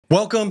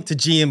Welcome to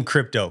GM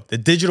Crypto, the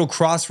digital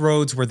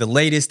crossroads where the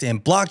latest in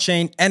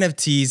blockchain,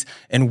 NFTs,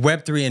 and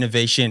Web3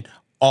 innovation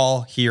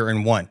all here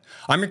in one.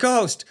 I'm your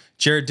co-host,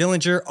 Jared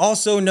Dillinger,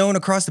 also known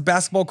across the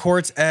basketball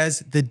courts as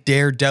the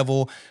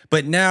Daredevil,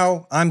 but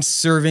now I'm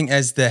serving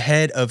as the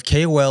head of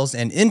KOLs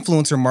and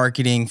influencer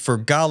marketing for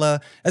Gala,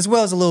 as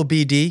well as a little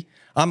BD.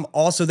 I'm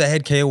also the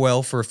head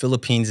KOL for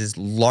Philippines'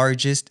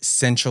 largest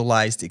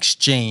centralized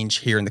exchange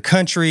here in the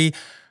country,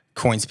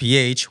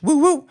 CoinsPH. Woo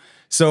woo!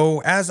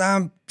 So as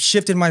I'm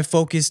shifted my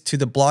focus to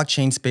the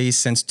blockchain space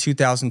since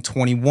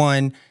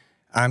 2021,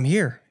 I'm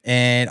here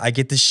and I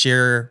get to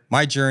share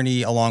my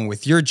journey along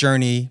with your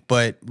journey.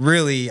 But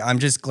really, I'm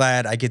just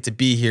glad I get to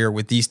be here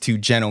with these two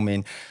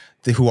gentlemen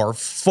who are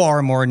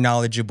far more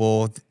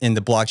knowledgeable in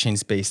the blockchain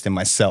space than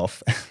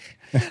myself.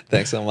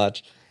 Thanks so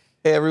much.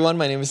 Hey everyone,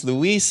 my name is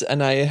Luis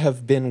and I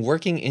have been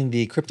working in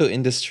the crypto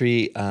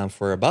industry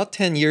for about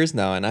 10 years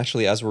now. And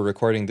actually, as we're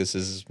recording, this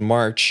is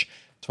March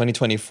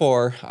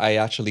 2024. I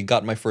actually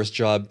got my first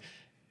job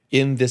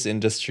in this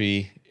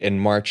industry in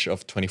March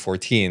of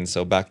 2014.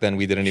 So back then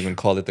we didn't even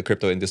call it the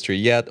crypto industry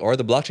yet, or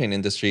the blockchain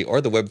industry, or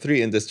the Web3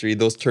 industry.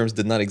 Those terms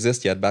did not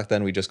exist yet. Back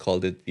then we just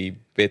called it the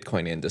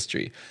Bitcoin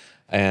industry.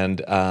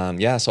 And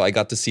so I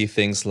got to see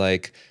things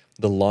like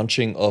the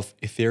launching of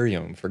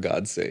Ethereum, for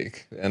God's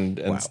sake, and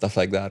wow, stuff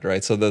like that,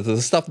 right? So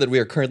the stuff that we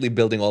are currently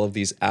building, all of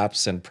these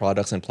apps and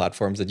products and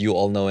platforms that you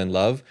all know and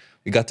love,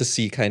 we got to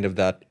see kind of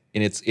that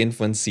in its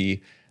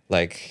infancy,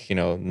 like,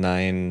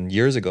 9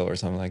 years ago or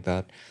something like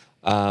that.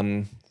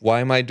 Why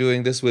am I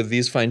doing this with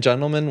these fine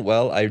gentlemen?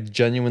 Well, I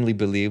genuinely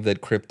believe that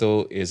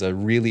crypto is a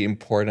really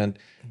important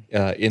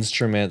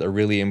instrument, a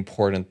really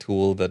important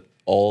tool that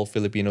all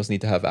Filipinos need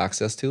to have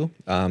access to.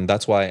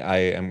 That's why I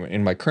am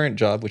in my current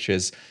job, which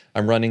is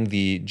I'm running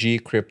the G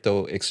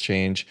Crypto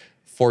exchange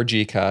for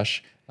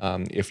Gcash.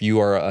 If you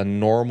are a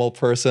normal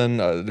person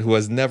who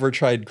has never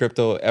tried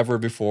crypto ever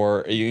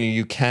before,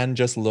 you can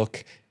just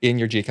look in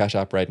your Gcash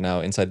app right now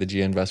inside the G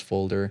Invest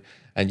folder,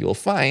 and you'll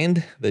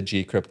find the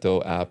G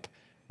Crypto app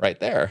right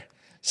there.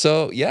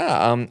 So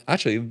yeah,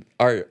 actually,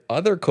 our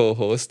other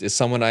co-host is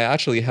someone I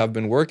actually have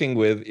been working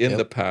with in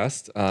the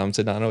past.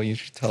 Sedano, you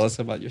should tell us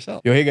about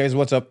yourself. Yo, hey guys,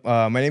 what's up?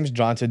 My name is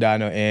John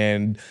Sedano,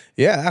 and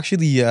yeah,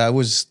 actually,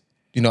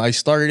 I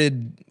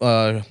started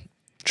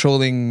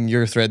trolling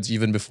your threads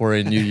even before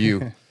I knew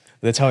you.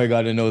 That's how I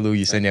got to know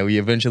Luis, and yeah, we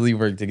eventually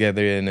worked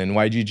together in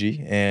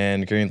YGG,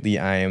 and currently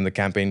I am the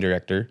campaign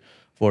director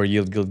for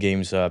Yield Guild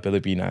Games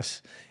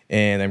Pilipinas,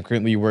 and I'm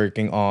currently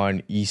working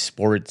on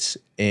esports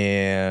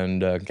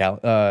and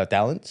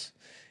talents.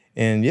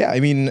 And yeah, I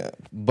mean,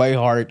 by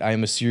heart,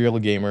 I'm a serial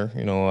gamer.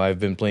 I've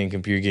been playing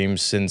computer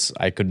games since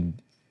I could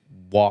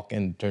walk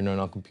and turn on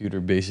a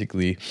computer,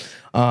 basically.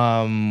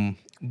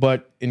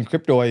 But in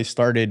crypto, I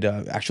started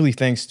actually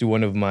thanks to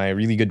one of my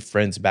really good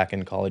friends back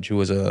in college who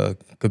was a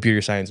computer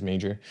science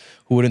major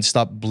who wouldn't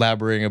stop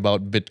blabbering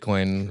about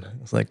Bitcoin.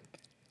 It's like,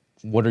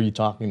 what are you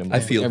talking about? I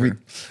feel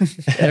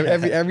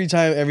every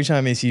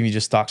time I see him, he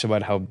just talks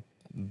about how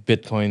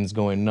Bitcoin's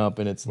going up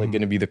and it's like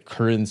going to be the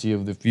currency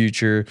of the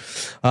future.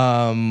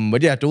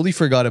 But yeah, totally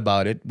forgot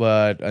about it.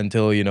 But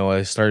until,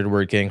 I started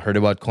working, heard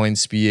about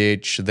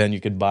CoinsPH, then you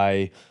could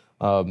buy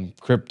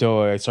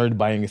crypto. I started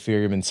buying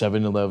Ethereum in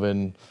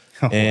 7-Eleven.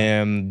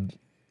 And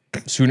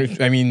sooner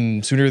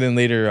than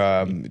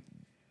later,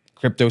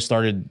 crypto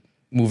started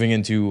moving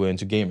into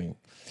gaming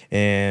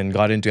and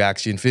got into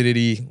Axie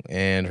Infinity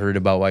and heard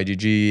about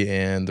YGG,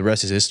 and the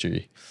rest is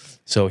history.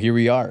 So here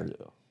we are.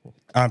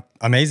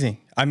 Amazing.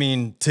 I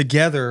mean,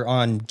 together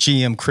on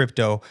GM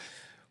Crypto,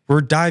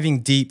 we're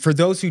diving deep. For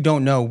those who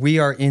don't know, we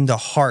are in the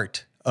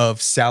heart of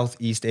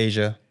Southeast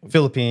Asia.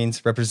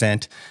 Philippines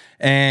represent.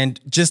 And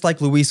just like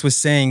Luis was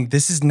saying,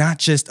 this is not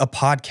just a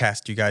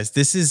podcast, you guys.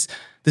 This is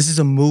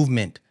a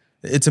movement.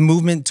 It's a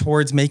movement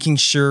towards making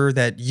sure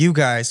that you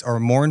guys are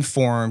more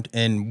informed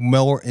and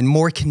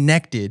more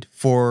connected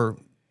for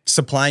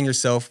supplying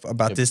yourself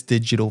about this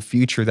digital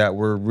future that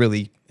we're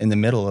really in the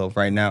middle of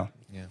right now.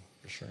 Yeah,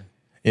 for sure.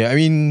 Yeah, I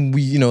mean,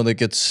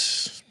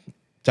 it's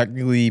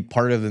technically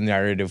part of the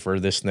narrative for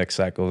this next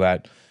cycle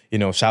that,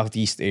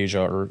 Southeast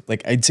Asia, or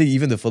like I'd say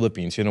even the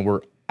Philippines,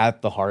 we're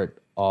at the heart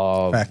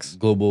of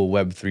global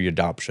Web3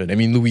 adoption. I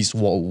mean, Luis,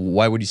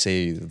 why would you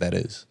say that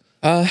is?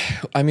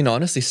 I mean,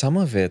 honestly, some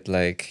of it,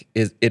 like,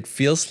 it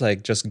feels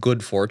like just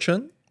good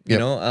fortune, you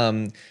know?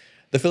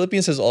 The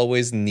Philippines has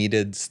always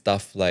needed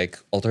stuff like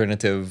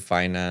alternative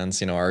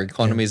finance. Our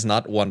economy is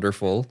not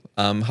wonderful.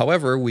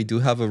 However, we do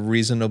have a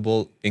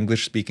reasonable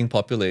English-speaking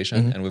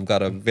population, and we've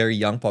got a very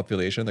young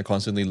population. They're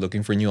constantly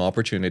looking for new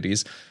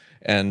opportunities.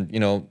 And,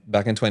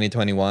 back in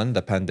 2021,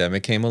 the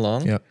pandemic came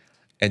along.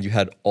 And you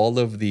had all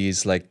of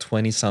these, like,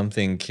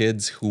 20-something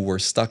kids who were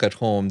stuck at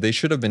home. They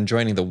should have been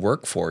joining the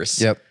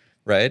workforce.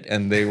 Right?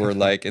 And they were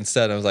like,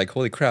 instead, I was like,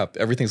 holy crap,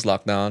 everything's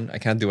locked down. I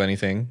can't do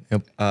anything.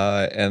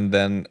 And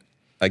then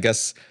I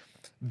guess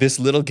this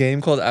little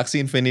game called Axie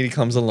Infinity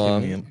comes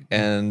along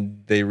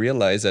and they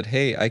realize that,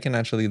 hey, I can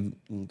actually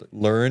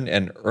learn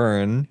and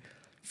earn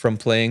from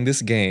playing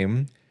this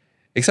game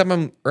except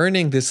I'm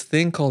earning this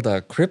thing called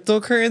a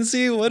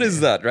cryptocurrency. What is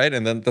that, right?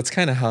 And then that's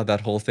kind of how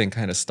that whole thing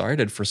kind of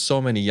started for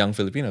so many young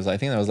Filipinos. I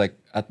think that was like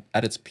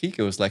at its peak,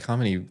 it was like how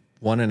many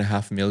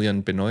 1.5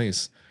 million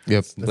Pinoys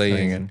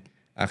playing in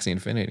Axie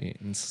Infinity.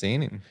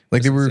 Insane.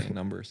 Like they were insane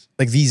numbers.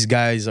 like these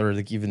guys, or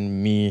like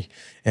even me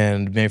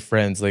and my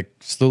friends, like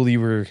slowly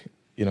were,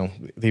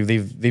 they've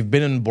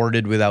been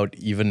onboarded without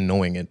even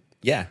knowing it.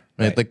 Yeah.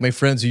 Right? Like my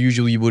friends who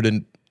usually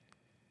wouldn't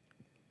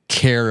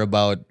care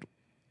about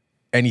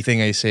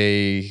anything I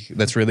say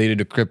that's related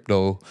to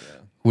crypto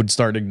would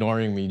start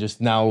ignoring me,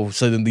 just now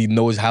suddenly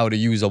knows how to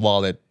use a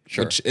wallet,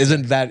 which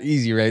isn't that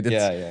easy, right?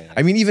 Yeah.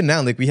 I mean, even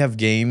now, like we have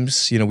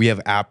games, we have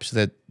apps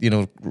that,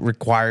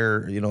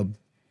 require,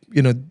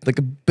 like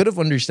a bit of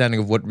understanding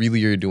of what really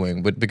you're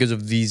doing. But because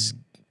of these,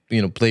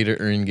 play to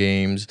earn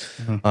games,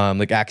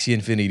 like Axie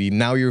Infinity,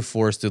 now you're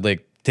forced to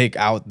like take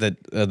out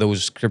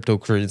those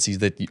cryptocurrencies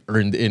that you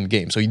earned in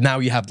game. So now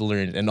you have to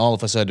learn it, and all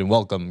of a sudden,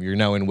 welcome, you're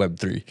now in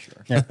Web3.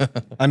 Yeah.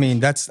 I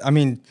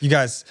mean, you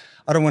guys,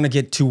 I don't want to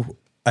get too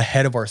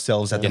ahead of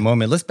ourselves at the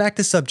moment. Let's back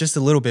this up just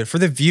a little bit for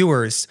the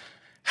viewers.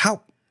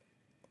 How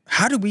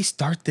did we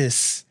start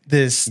this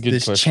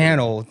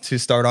channel to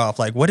start off?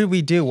 Like, what did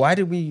we do?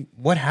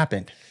 What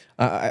happened?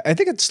 I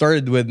think it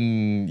started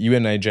when you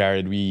and I,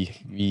 Jared,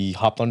 we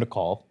hopped on the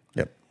call.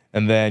 Yep.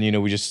 And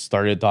then, we just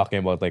started talking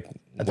about like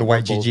at the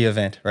YGG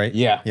event, right?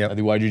 Yeah. Yep. At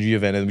the YGG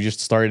event. And we just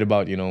started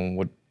about,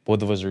 what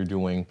both of us are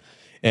doing.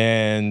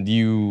 And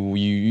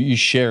you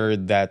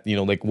shared that,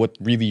 like what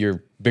really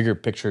your bigger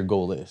picture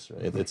goal is,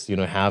 right? It's,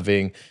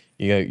 having,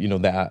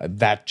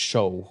 that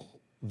show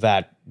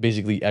that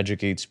basically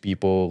educates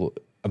people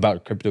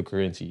about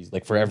cryptocurrencies,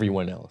 like for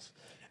everyone else.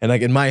 And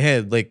like in my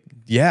head, like,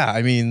 yeah,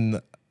 I mean,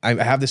 I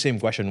have the same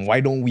question. Why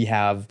don't we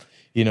have,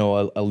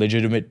 a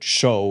legitimate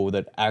show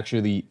that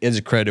actually is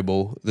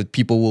credible, that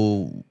people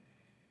will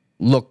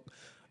look,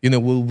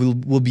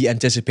 will be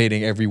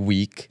anticipating every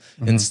week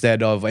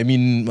instead of, I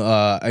mean,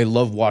 I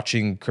love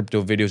watching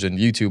crypto videos on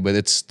YouTube, but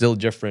it's still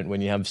different when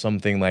you have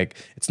something like,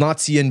 it's not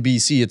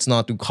CNBC, it's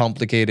not too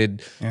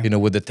complicated,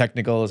 with the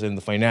technicals and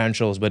the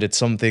financials, but it's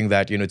something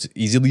that, it's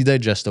easily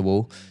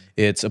digestible,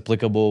 it's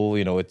applicable,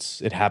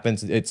 it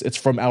happens, it's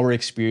from our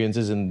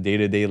experiences in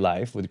day-to-day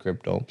life with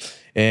crypto.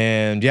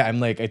 And yeah, I'm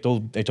like, I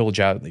told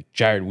Jared, like,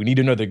 Jared, we need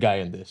another guy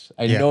in this.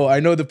 I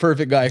know the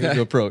perfect guy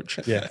to approach.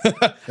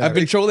 I've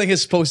been trolling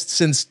his posts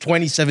since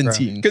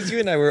 2017. Because you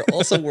and I were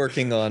also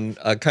working on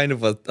kind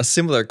of a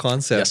similar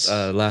concept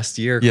last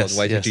year called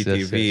YGG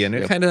TV, and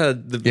it kind of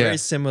had the very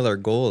similar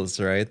goals,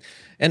 right?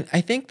 And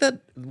I think that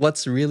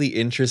what's really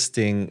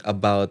interesting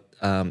about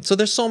so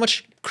there's so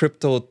much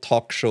crypto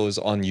talk shows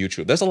on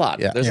YouTube. There's a lot.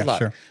 There's a lot.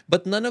 Sure.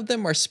 But none of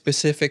them are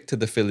specific to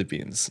the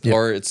Philippines,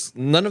 or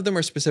none of them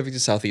are specific to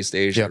Southeast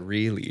Asia,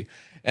 really.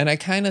 And I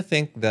kind of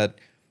think that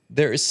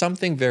there is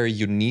something very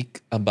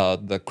unique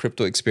about the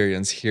crypto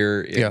experience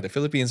here in the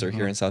Philippines or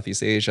here in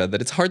Southeast Asia,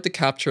 that it's hard to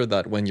capture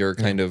that when you're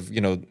kind of,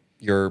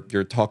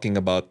 you're talking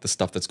about the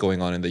stuff that's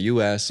going on in the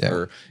US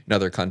or in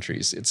other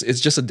countries. It's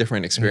just a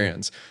different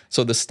experience.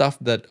 So the stuff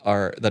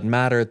that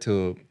matter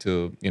to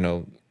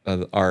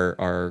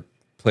our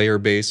player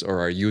base or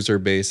our user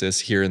bases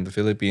here in the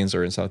Philippines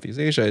or in Southeast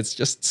Asia, it's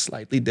just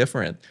slightly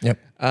different.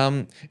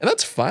 And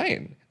that's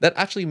fine. That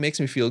actually makes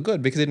me feel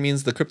good, because it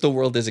means the crypto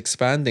world is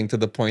expanding to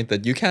the point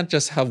that you can't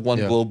just have one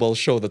global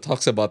show that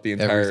talks about the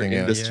entire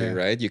industry,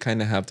 right? You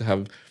kind of have to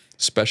have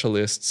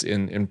specialists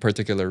in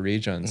particular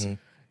regions.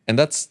 And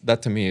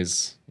that to me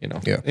is,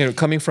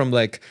 coming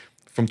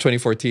from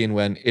 2014,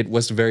 when it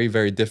was very,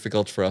 very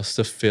difficult for us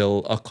to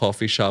fill a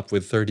coffee shop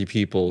with 30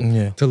 people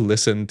to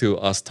listen to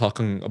us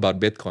talking about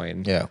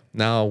Bitcoin.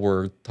 Now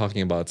we're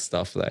talking about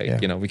stuff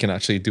like, we can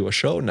actually do a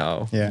show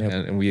now.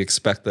 And we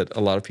expect that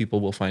a lot of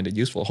people will find it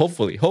useful.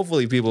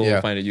 Hopefully people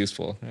will find it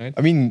useful, right?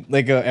 I mean,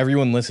 like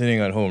everyone listening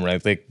at home,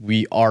 right? Like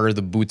we are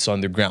the boots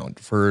on the ground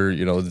for,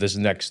 this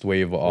next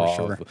wave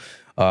of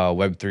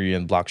Web3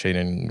 and blockchain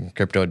and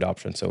crypto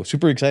adoption. So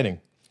super exciting.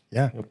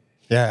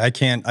 Yeah, I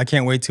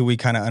can't wait till we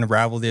kind of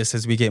unravel this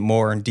as we get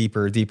more and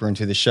deeper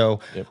into the show.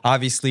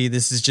 Obviously,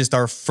 this is just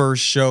our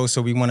first show,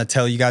 so we want to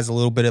tell you guys a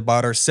little bit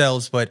about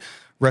ourselves, but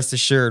rest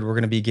assured, we're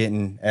going to be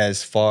getting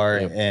as far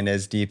and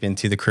as deep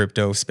into the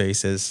crypto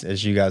space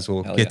as you guys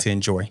will get to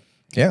enjoy.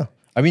 Yeah.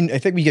 I mean, I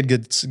think we could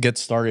get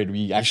started.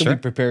 We actually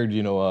prepared,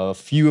 a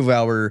few of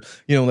our,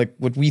 like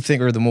what we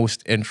think are the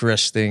most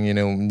interesting,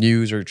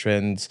 news or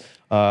trends,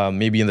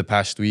 maybe in the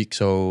past week.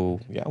 So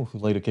yeah,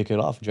 we'd like to kick it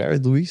off.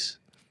 Jared, Luis?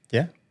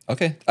 Yeah.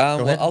 Okay.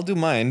 Well, I'll do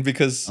mine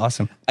because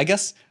I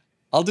guess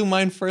I'll do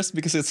mine first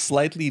because it's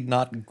slightly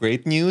not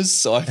great news.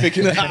 So I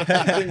figured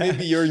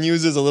maybe your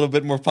news is a little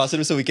bit more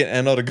positive, so we can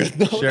end on a good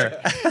note. Sure.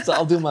 So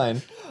I'll do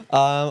mine.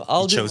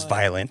 I'll chose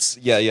violence.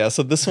 Yeah.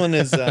 So this one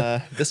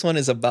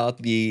is about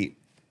the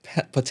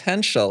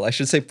potential. I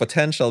should say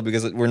potential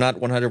because we're not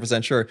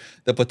 100% sure.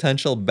 The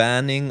potential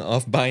banning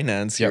of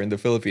Binance here in the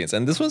Philippines,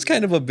 and this was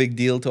kind of a big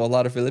deal to a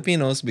lot of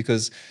Filipinos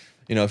because,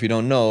 if you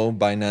don't know,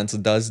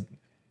 Binance does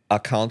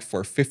account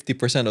for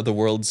 50% of the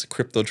world's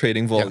crypto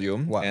trading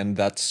volume. And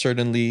that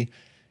certainly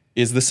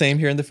is the same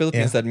here in the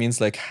Philippines. Yeah. That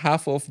means like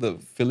half of the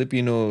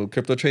Filipino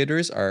crypto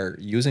traders are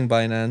using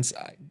Binance.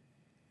 I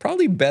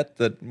probably bet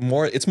that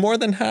it's more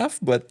than half,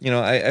 but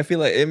I feel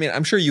like, I mean,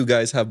 I'm sure you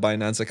guys have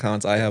Binance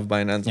accounts. I have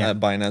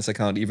Binance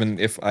account, even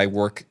if I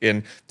work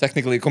in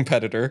technically a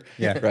competitor,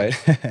 Yeah. right?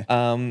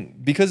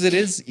 Because it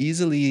is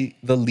easily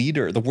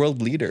the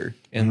world leader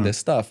in this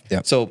stuff.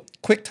 Yeah. So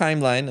quick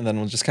timeline, and then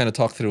we'll just kind of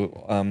talk through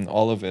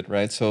all of it,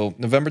 right? So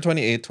November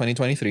 28th,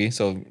 2023,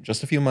 so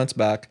just a few months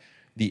back,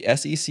 the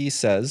SEC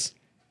says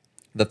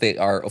that they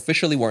are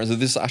officially warned. So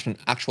this is actually an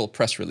actual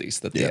press release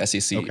that the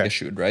SEC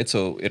issued, right?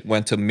 So it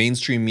went to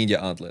mainstream media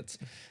outlets.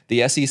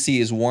 The SEC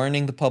is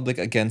warning the public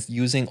against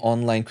using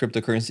online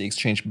cryptocurrency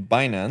exchange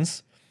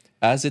Binance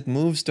as it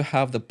moves to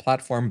have the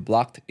platform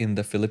blocked in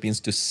the Philippines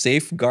to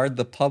safeguard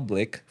the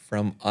public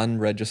from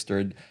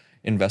unregistered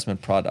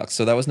investment products.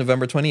 So that was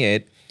November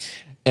 28th.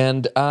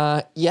 And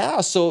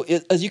so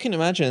as you can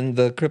imagine,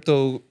 the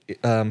crypto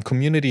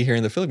community here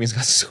in the Philippines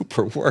got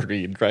super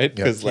worried, right?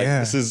 Because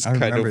this is I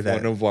kind of remember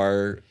that. one of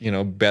our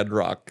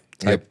bedrock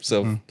types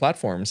of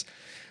platforms.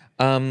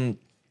 One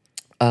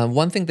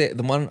other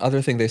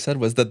thing they said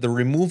was that the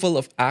removal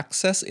of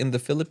access in the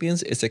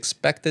Philippines is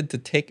expected to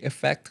take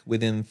effect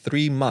within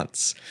 3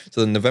 months.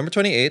 So November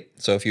 28th.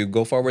 So if you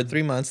go forward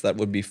 3 months, that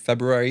would be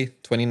February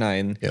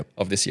 29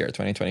 of this year,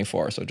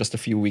 2024. So just a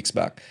few weeks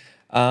back.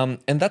 And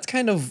that's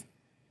kind of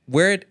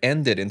where it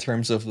ended in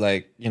terms of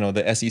the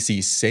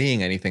SEC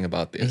saying anything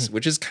about this,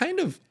 which is kind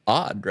of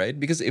odd, right?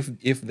 Because if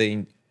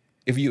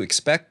you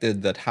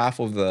expected that half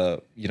of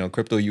the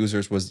crypto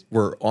users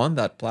were on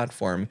that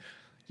platform,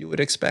 you would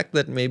expect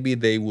that maybe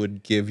they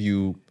would give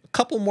you a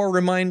couple more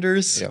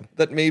reminders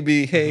that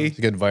maybe, hey, It's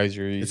a good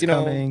advisory.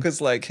 because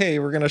hey,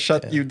 we're gonna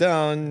shut you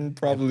down.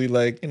 Probably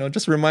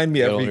just remind me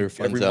Get all your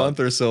every funds out. month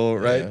or so,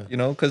 right?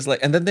 Because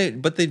and then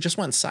they just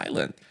went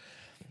silent.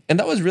 And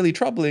that was really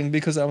troubling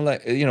because I'm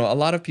like, a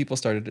lot of people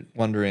started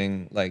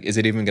wondering, is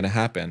it even going to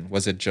happen?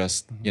 Was it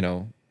just,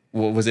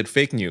 was it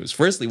fake news?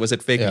 Firstly, was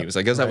it fake news?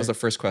 I guess that was the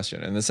first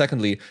question. And then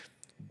secondly,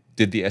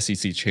 did the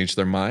SEC change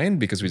their mind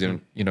because we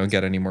didn't,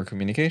 get any more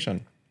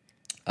communication?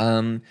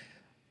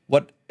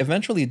 What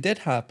eventually did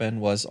happen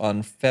was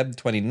on Feb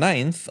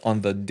 29th,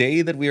 on the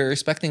day that we were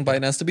expecting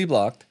Binance to be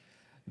blocked,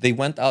 they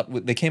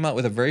came out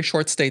with a very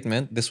short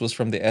statement. This was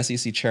from the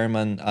SEC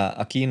chairman,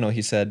 Aquino.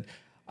 He said,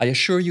 "I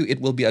assure you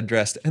it will be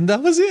addressed." And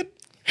that was it.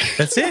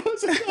 That's it?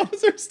 that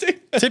was their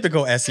statement.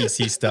 Typical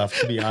SEC stuff,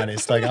 to be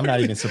honest. I'm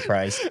not even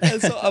surprised.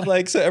 And so I'm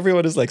like, so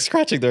everyone is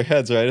scratching their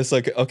heads, right? It's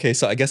like, okay,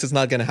 so I guess it's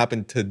not going to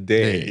happen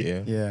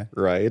today, Yeah.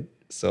 right?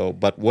 So,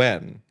 but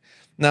when?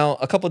 Now,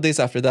 a couple of days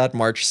after that,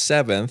 March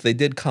 7th, they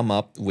did come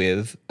up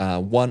with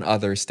one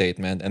other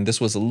statement, and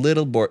this was a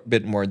little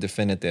bit more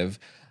definitive.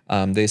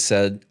 They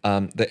said,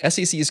 the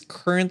SEC is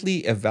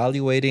currently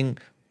evaluating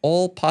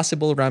all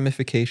possible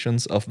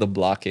ramifications of the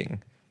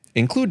blocking,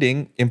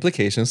 including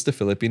implications to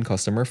Philippine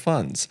customer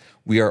funds.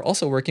 We are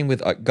also working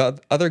with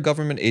other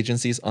government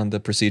agencies on the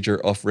procedure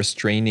of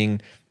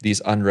restraining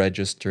these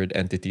unregistered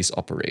entities'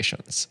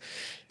 operations.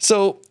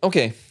 So,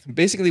 okay,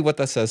 basically what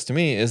that says to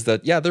me is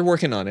that, they're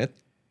working on it.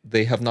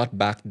 They have not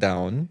backed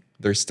down.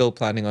 They're still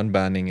planning on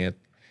banning it,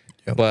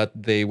 but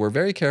they were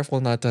very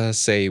careful not to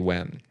say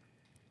when.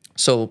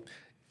 So,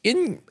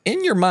 in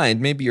your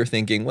mind, maybe you're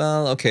thinking,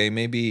 well, okay,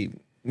 maybe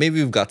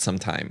we've got some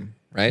time,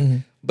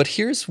 right? But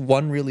here's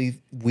one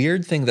really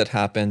weird thing that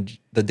happened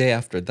the day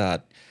after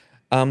that.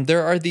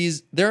 There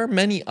are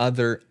many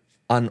other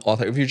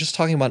unauthorized. If you're just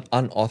talking about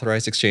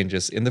unauthorized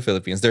exchanges in the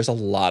Philippines, there's a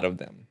lot of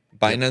them.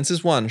 Binance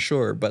is one,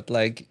 sure, but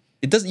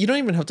you don't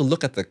even have to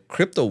look at the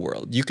crypto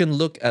world. You can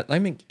look at,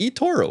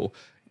 eToro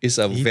is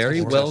a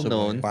very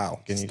well-known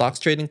stocks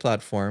trading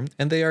platform,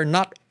 and they are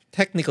not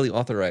technically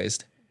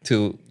authorized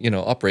to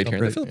operate here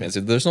in the Philippines.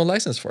 There's no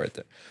license for it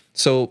there.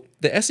 So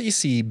the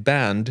SEC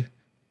banned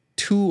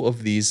 2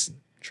 of these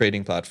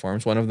trading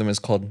platforms. One of them is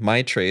called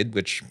MyTrade,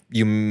 which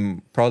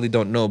you probably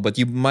don't know, but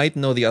you might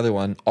know the other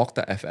one,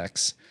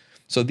 OctaFX.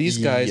 So these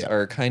guys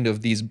are kind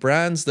of these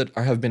brands that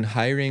have been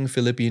hiring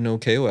Filipino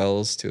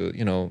KOLs to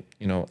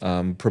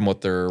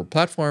promote their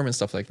platform and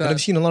stuff like that. But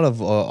I've seen a lot of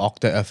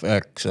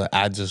OctaFX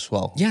ads as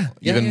well.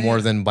 Even more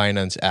than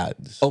Binance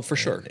ads. Oh, for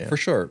sure, for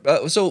sure.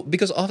 So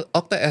because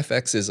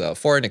OctaFX is a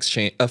foreign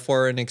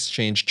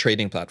exchange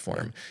trading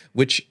platform,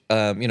 which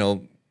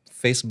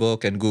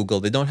Facebook and Google,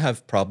 they don't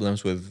have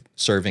problems with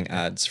serving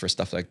ads for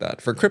stuff like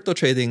that. For crypto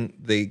trading,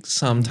 they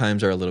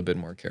sometimes are a little bit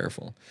more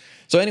careful.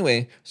 So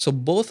anyway,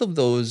 both of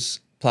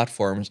those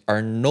platforms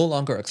are no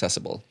longer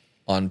accessible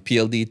on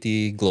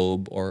PLDT,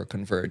 Globe, or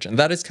Converge. And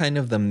that is kind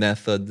of the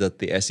method that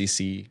the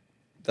SEC,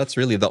 that's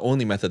really the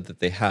only method that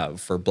they have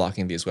for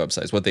blocking these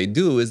websites. What they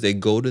do is they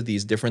go to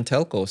these different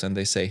telcos and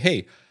they say,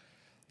 hey,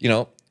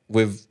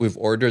 we've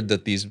ordered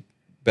that these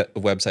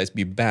websites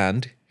be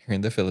banned here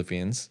in the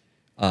Philippines.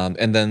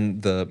 And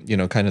then the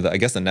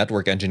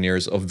network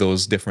engineers of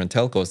those different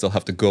telcos, they'll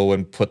have to go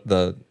and put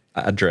the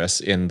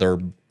address in their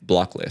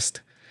block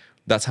list,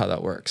 That's how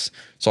that works.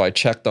 So I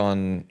checked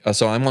on,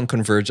 so I'm on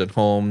Converge at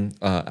home.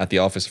 At the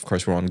office, of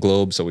course, we're on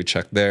Globe, so we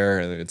checked there.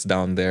 It's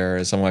down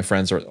there. Some of my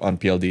friends are on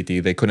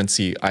PLDT. They couldn't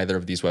see either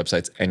of these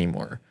websites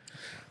anymore.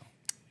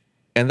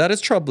 And that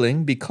is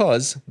troubling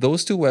because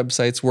those two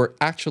websites were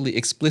actually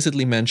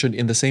explicitly mentioned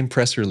in the same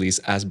press release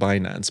as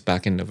Binance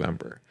back in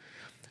November.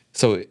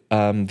 So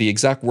the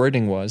exact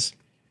wording was,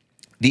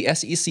 the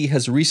SEC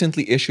has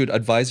recently issued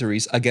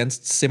advisories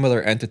against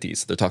similar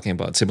entities. They're talking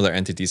about similar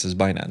entities as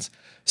Binance,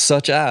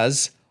 such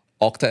as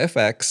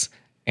OctaFX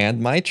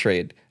and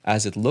MyTrade,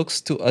 as it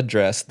looks to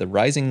address the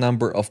rising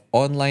number of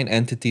online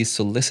entities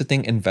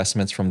soliciting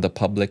investments from the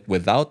public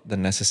without the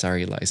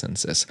necessary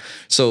licenses.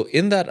 So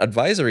in that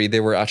advisory, they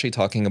were actually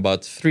talking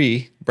about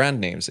 3 brand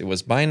names. It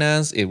was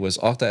Binance, it was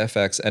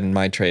OctaFX, and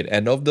MyTrade.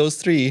 And of those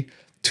 3,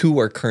 2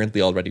 are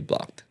currently already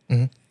blocked.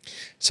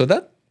 So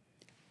that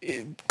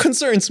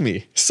concerns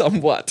me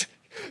somewhat,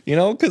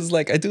 because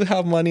like I do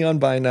have money on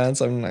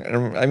Binance.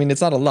 I mean, it's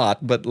not a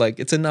lot, but like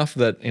it's enough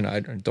that I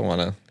don't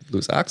want to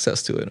lose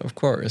access to it, of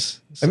course.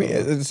 So. I mean,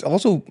 it's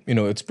also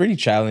it's pretty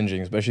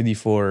challenging, especially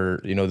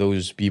for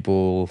those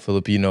people,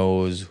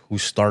 Filipinos who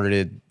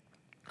started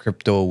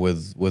crypto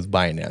with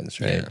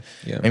Binance, right?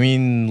 Yeah. I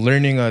mean,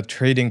 learning a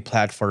trading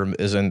platform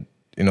isn't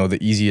the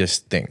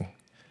easiest thing.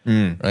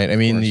 Right. I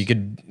mean, you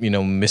could,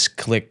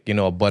 misclick,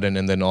 a button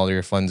and then all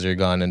your funds are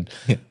gone. And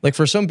like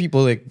for some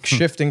people, like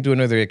shifting to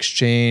another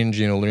exchange,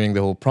 learning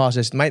the whole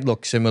process might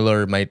look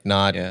similar, might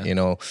not,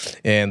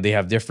 and they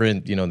have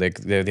different,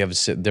 they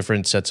have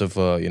different sets of,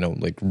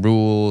 like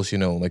rules,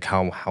 like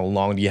how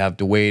long do you have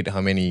to wait? How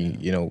many,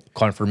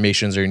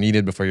 confirmations are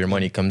needed before your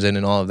money comes in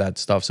and all of that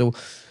stuff. So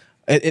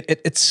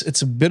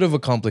it's a bit of a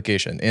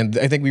complication. And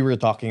I think we were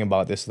talking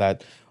about this,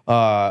 that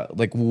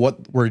like what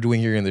we're doing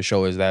here in the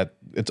show is that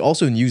it's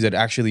also news that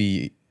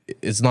actually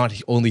it's not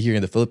only here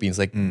in the Philippines.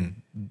 Like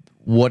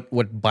what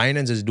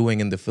Binance is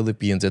doing in the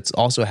Philippines, it's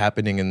also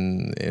happening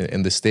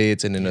in the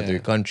States and in other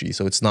countries.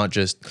 So it's not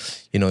just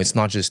it's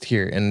not just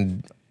here.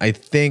 And I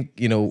think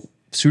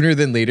sooner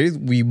than later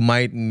we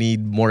might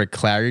need more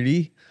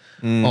clarity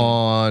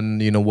on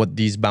what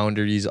these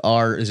boundaries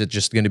are. Is it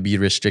just going to be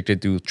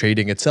restricted to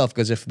trading itself?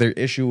 Because if their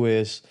issue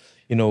is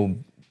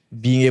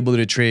being able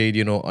to trade,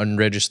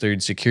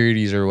 unregistered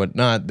securities or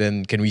whatnot,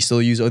 then can we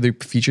still use other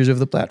features of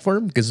the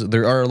platform? Because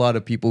there are a lot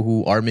of people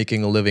who are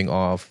making a living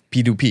off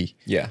P2P,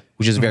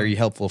 which is very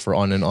helpful for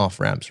on and off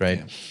ramps,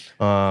 right?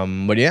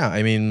 But yeah,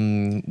 I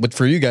mean, but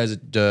for you guys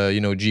at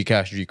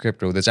Gcash,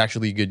 Gcrypto, that's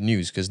actually good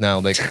news because now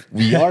like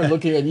we are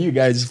looking at you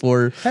guys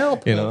for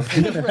help,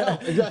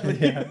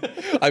 Exactly.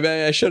 I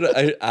mean,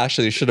 I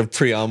actually should have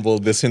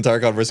preambled this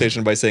entire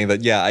conversation by saying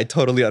that I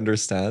totally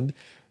understand.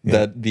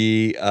 That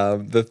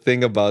the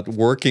thing about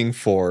working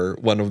for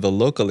one of the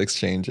local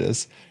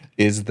exchanges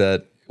is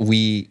that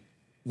we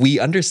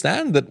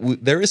understand that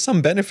there is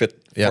some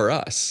benefit for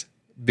us.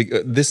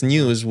 This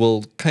news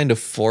will kind of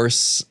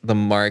force the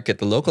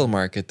local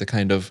market, to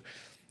kind of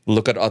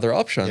look at other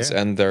options.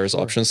 And there's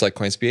options like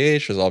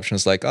CoinsPH, there's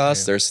options like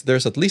us.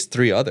 There's at least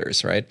 3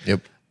 others, right?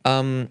 Yep.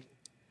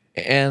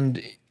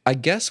 And I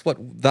guess what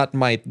that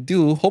might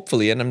do,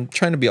 hopefully, and I'm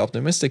trying to be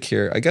optimistic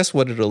here, I guess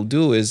what it'll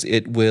do is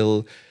it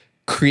will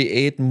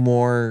create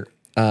more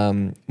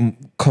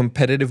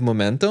competitive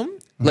momentum.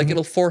 Like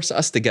it'll force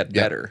us to get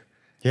better.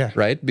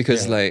 Right?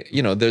 Because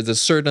there's a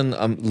certain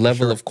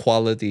level of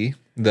quality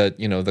that,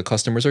 the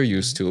customers are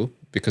used to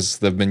because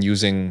they've been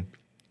using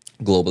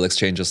global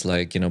exchanges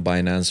like,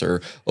 Binance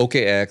or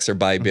OKX or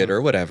Bybit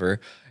or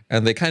whatever.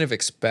 And they kind of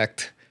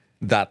expect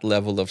that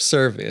level of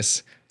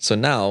service. So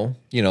now,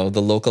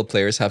 the local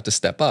players have to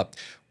step up,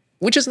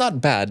 which is not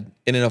bad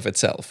in and of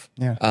itself.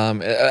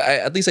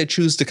 At least I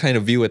choose to kind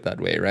of view it that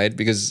way, right?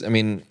 Because, I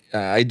mean,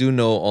 I do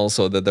know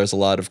also that there's a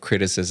lot of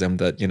criticism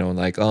that,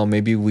 like, oh,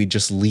 maybe we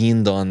just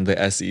leaned on the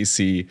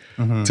SEC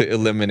to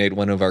eliminate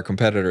one of our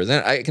competitors.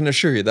 And I can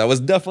assure you that was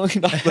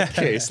definitely not the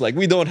case. Like,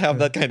 we don't have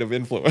that kind of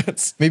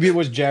influence. Maybe it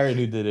was Jared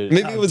who did it.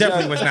 Maybe it was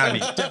definitely was not me.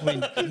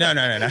 Definitely.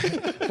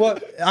 No. Well,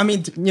 I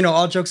mean,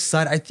 all jokes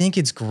aside, I think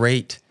it's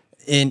great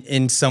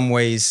in some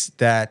ways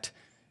that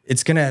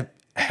it's going to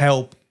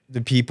help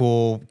the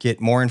people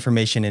get more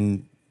information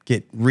and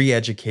get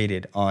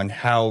re-educated on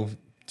how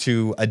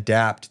to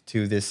adapt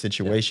to this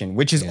situation,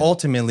 which is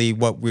ultimately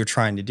what we're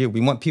trying to do.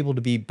 We want people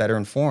to be better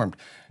informed,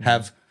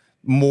 have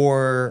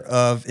more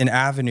of an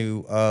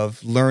avenue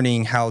of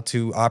learning how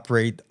to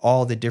operate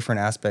all the different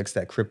aspects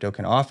that crypto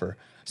can offer.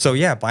 So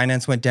yeah,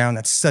 Binance went down.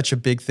 That's such a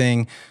big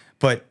thing.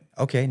 But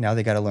okay, now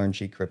they got to learn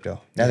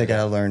Gcrypto. Now they got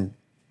to learn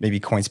maybe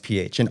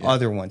CoinsPH and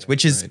other ones,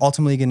 which is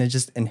ultimately going to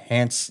just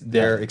enhance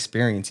their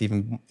experience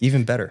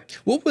even better.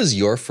 What was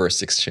your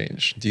first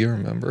exchange? Do you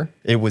remember?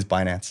 It was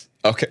Binance.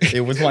 Okay. It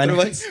was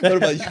Binance. What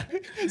about you?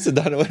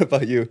 Sedano, what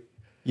about you?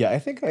 Yeah, I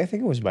think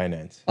it was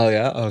Binance. Oh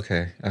yeah.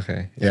 Okay.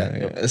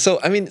 Yeah. So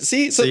I mean,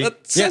 see, so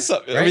that says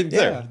something. I right?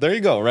 mean, there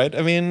you go, right?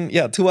 I mean,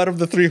 yeah, 2 out of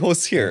the 3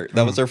 hosts here.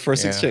 That was our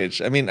first exchange.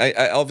 I mean,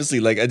 I obviously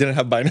I didn't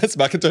have Binance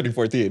back in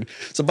 2014.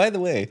 So by the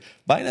way,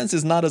 Binance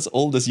is not as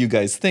old as you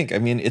guys think. I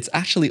mean, it's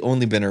actually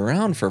only been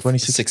around for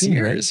 6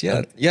 years.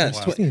 Right? Yeah.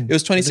 It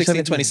was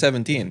 2016,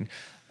 2017.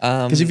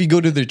 Because if you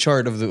go to the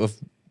chart of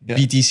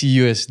BTC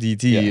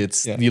USDT,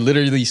 it's yeah. you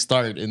literally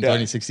start in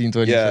 2016,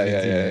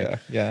 2017.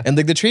 Yeah. And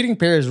like the trading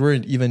pairs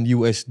weren't even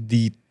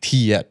USDT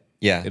yet.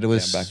 Yeah, It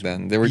was back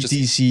then. They were BTC.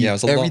 just it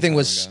was a long everything time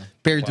was ago.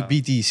 paired to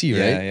BTC,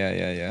 right?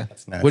 Yeah.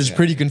 That's nuts. Which is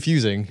pretty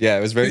confusing. Yeah,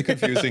 it was very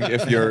confusing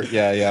if you're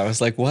I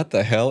was like, what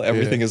the hell?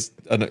 Everything is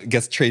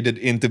gets traded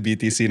into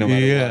BTC no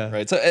matter what,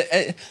 right? So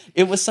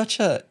it was such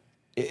a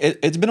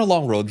it's been a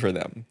long road for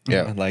them.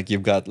 Yeah. Like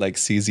you've got like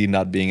CZ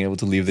not being able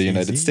to leave the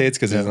United States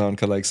because he's on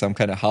like some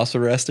kind of house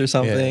arrest or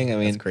something. I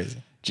mean, that's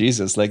crazy.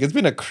 Jesus, like it's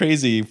been a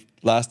crazy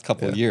last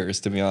couple of years,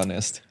 to be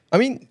honest. I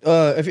mean,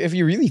 if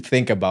you really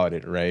think about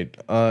it, right,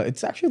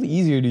 it's actually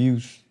easier to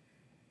use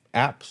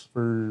apps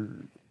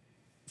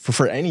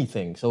for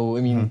anything. So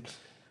I mean,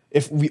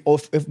 if we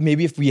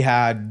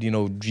had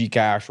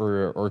Gcash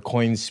or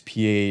Coins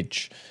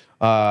PH,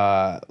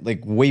 like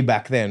way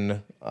back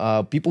then,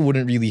 people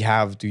wouldn't really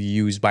have to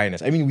use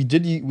Binance. I mean, we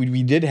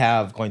did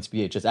have Coins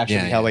PH. That's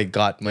actually how I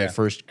got my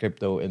first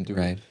crypto into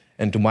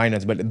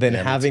Binance. But then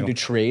having to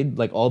trade,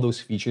 like all those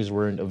features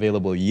weren't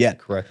available yet.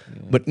 Correct.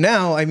 But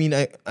now, I mean,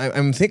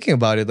 I'm thinking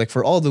about it. Like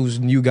for all those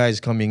new guys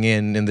coming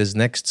in this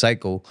next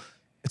cycle,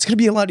 it's gonna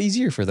be a lot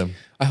easier for them.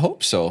 I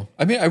hope so.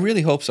 I mean, I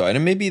really hope so.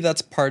 And maybe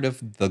that's part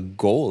of the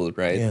goal,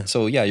 right? Yeah.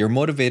 So yeah, you're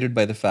motivated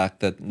by the fact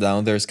that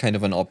now there's kind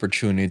of an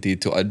opportunity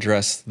to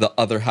address the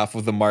other half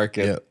of the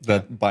market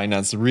that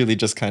Binance really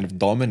just kind of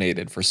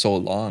dominated for so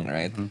long,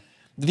 right?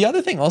 The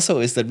other thing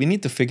also is that we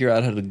need to figure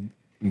out how to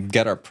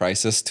get our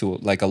prices to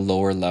like a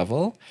lower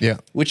level. Yeah.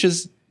 Which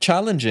is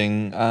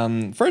challenging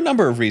for a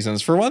number of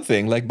reasons. For one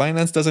thing, like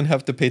Binance doesn't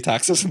have to pay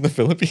taxes in the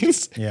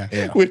Philippines,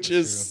 which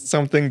is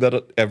something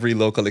that every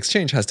local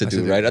exchange has to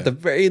do, right? At the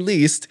very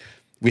least,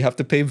 we have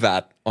to pay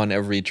VAT on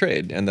every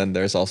trade. And then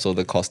there's also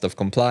the cost of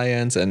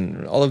compliance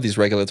and all of these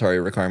regulatory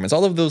requirements.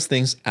 All of those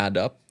things add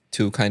up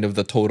to kind of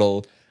the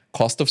total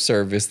cost of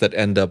service that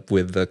end up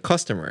with the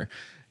customer.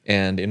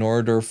 And in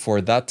order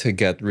for that to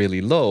get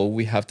really low,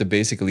 we have to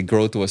basically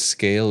grow to a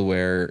scale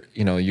where,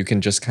 you can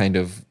just kind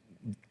of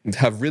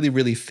have really,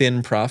 really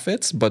thin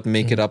profits, but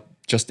make it up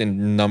just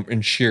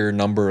in sheer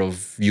number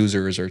of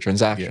users or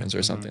transactions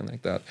or something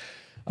like that.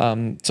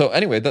 So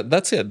anyway,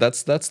 that's it.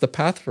 That's the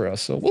path for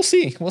us. So we'll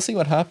see. We'll see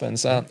what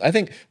happens. I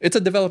think it's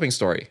a developing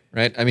story,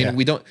 right? I mean,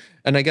 we don't,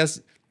 and I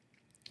guess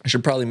I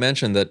should probably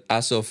mention that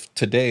as of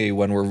today,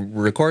 when we're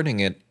recording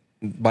it,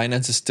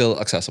 Binance is still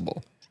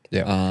accessible.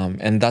 Yeah.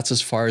 And that's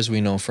as far as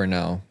we know for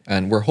now.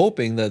 And we're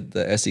hoping that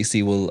the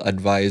SEC will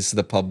advise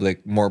the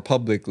public more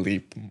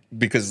publicly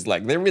because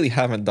like they really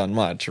haven't done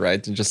much,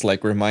 right? And just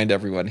like remind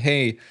everyone,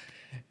 hey,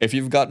 if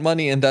you've got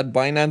money in that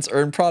Binance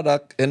earn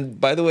product, and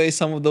by the way,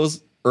 some of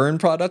those earn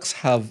products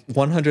have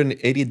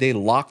 180-day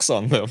locks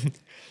on them.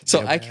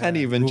 So I can't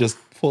even just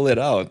pull it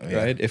out,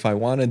 right? If I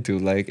wanted to,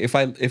 like if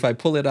I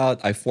pull it out,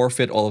 I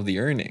forfeit all of the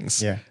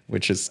earnings,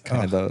 which is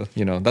kind of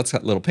that's a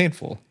little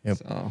painful.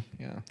 So,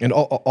 and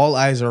all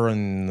eyes are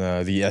on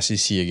the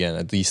SEC again,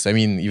 at least. I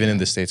mean, even in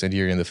the States and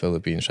here in the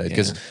Philippines, right?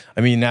 Because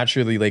I mean,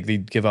 naturally, like they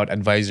give out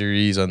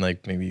advisories on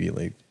like maybe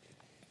like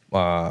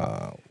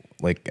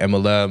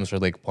MLMs or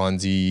like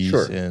Ponzi's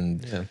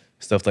and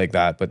stuff like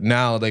that. But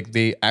now, like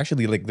they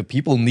actually like the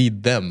people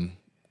need them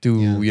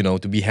to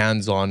to be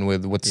hands on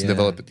with what's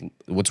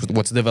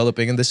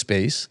developing in this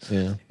space.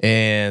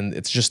 And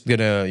it's just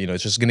gonna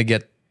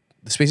the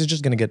space is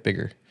just gonna get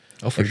bigger.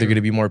 Oh, for sure. There are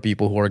gonna be more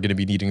people who are gonna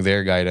be needing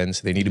their guidance.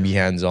 They need to be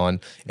hands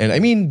on. And I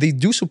mean, they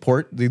do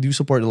support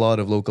a lot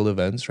of local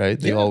events, right?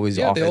 They always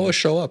they always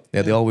show up.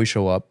 Yeah, they always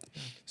show up.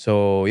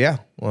 So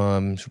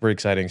super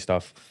exciting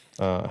stuff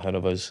ahead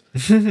of us.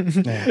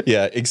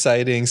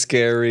 Exciting,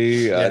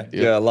 scary,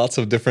 lots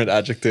of different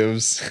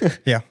adjectives.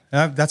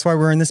 That's why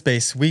we're in the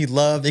space. We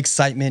love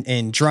excitement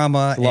and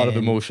drama. A lot of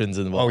emotions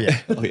involved.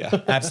 Oh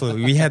yeah,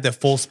 absolutely. We had the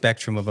full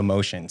spectrum of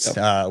emotions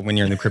when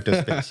you're in the crypto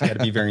space. You got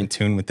to be very in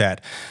tune with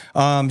that.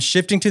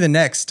 Shifting to the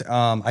next,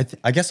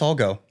 I guess I'll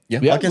go.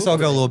 I guess I'll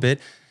go a little bit.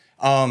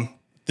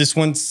 This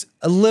one's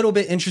a little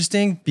bit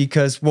interesting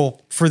because,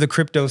 well, for the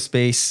crypto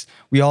space,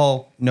 we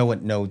all know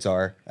what nodes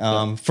are.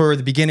 For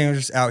the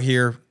beginners out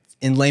here,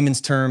 in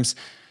layman's terms,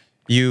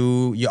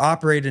 you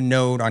operate a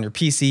node on your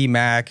PC,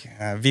 Mac,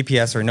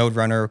 VPS, or Node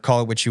Runner,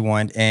 call it what you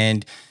want,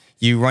 and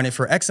you run it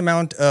for X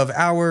amount of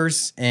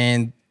hours,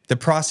 and the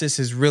process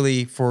is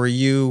really for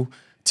you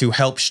to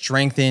help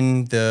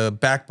strengthen the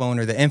backbone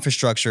or the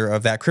infrastructure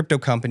of that crypto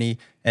company,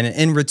 and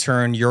in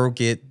return, you'll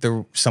get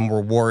some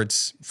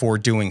rewards for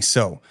doing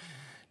so.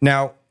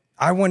 Now,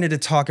 I wanted to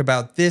talk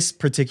about this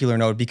particular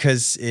node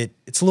because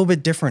it's a little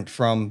bit different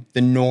from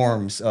the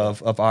norms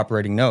of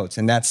operating nodes,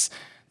 and that's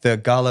the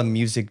Gala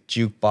Music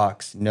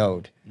Jukebox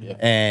node.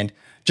 And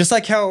just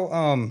like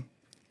how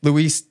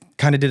Luis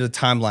kind of did a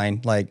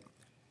timeline, like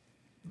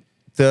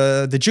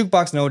the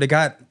jukebox node, it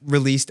got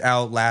released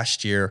out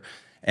last year,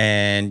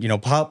 and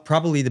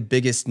probably the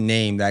biggest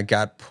name that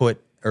got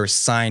put or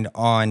signed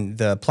on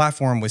the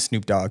platform was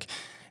Snoop Dogg.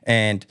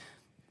 And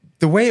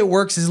the way it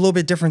works is a little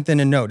bit different than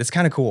a node. It's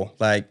kind of cool.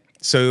 Like,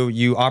 so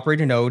you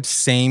operate a node,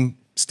 same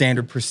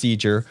standard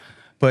procedure,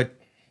 but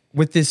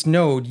with this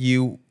node,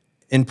 you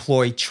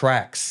employ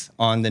tracks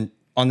on the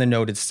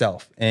node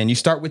itself. And you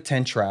start with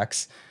 10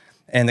 tracks,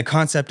 and the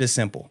concept is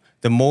simple.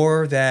 The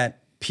more that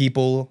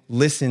people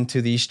listen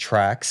to these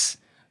tracks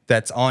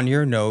that's on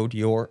your node,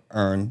 you'll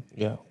earn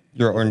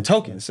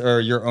tokens, or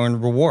you'll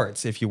earn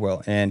rewards, if you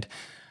will. And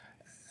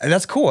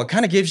that's cool. It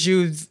kind of gives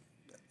you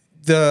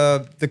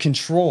the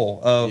control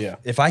of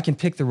if I can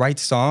pick the right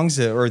songs,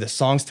 or the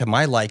songs to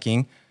my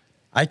liking,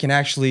 I can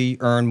actually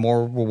earn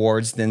more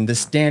rewards than the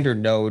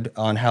standard node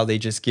on how they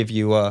just give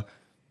you a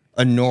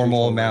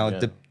normal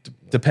amount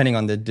depending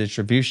on the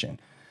distribution.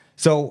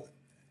 So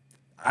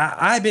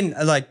I've been,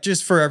 like,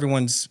 just for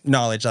everyone's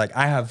knowledge, like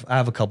I have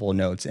a couple of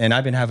nodes, and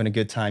I've been having a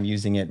good time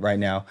using it right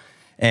now.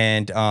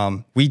 And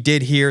we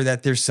did hear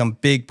that there's some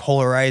big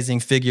polarizing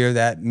figure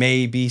that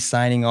may be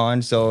signing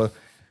on. So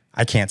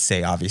I can't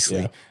say,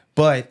 obviously,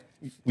 but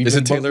is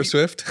it Taylor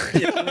Swift?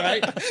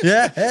 Right?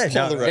 Yeah.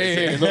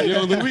 Hey,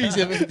 Luis,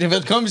 if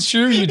it comes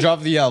true, you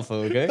drop the alpha,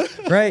 okay?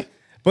 Right.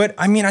 But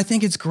I mean, I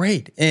think it's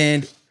great.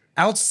 And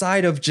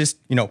outside of just,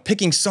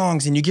 picking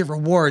songs and you get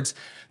rewards,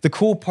 the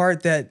cool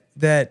part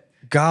that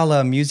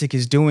Gala Music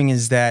is doing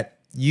is that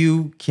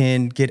you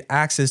can get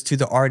access to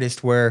the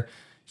artist where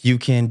you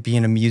can be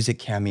in a music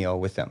cameo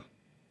with them.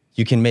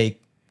 You can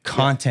make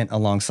content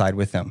alongside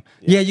with them.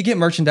 Yeah, you get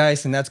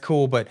merchandise, and that's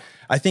cool, but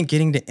I think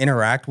getting to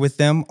interact with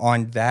them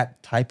on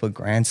that type of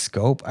grand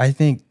scope, I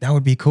think that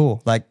would be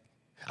cool. Like,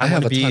 I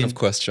have a ton of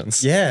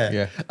questions.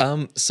 Yeah.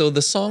 So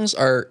the songs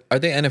are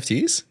they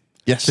NFTs?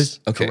 Yes.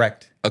 Okay.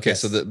 Correct. Okay,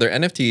 Yes. so they're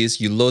NFTs.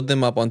 You load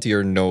them up onto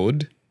your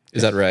node.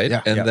 Is that right?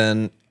 Yeah. And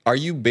then are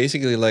you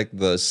basically like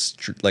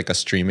like a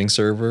streaming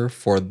server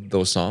for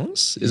those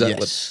songs? Is that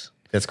what?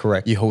 That's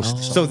correct. You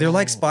host. So they're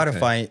like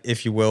Spotify,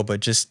 if you will, but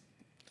just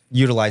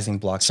utilizing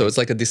blockchain. So it's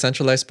like a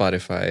decentralized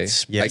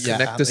Spotify. Yes. I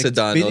connect to It's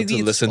Sedano basically, to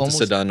it's listen almost-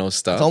 to Sedano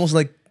stuff. It's almost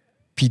like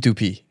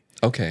P2P.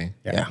 Okay.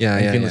 Yeah. Yeah.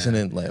 You can listen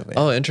to it live.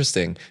 Oh,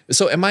 interesting.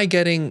 So am I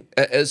getting?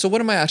 So what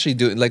am I actually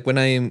doing? Like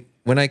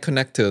when I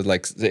connect to,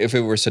 like, if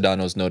it were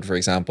Sedano's node, for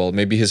example,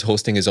 maybe he's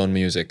hosting his own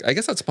music. I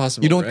guess that's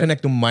possible. You don't right?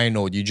 connect to my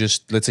node. You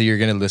just, let's say you're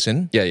gonna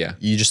listen. Yeah.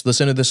 You just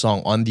listen to the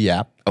song on the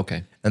app.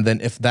 Okay. And then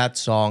if that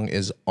song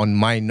is on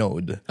my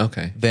node,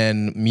 Okay.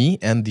 then me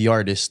and the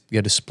artist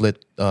get to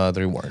split the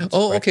rewards.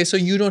 Oh, okay. So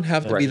you don't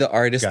have to be the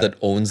artist Got that it.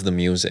 owns the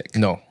music.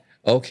 No.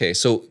 Okay.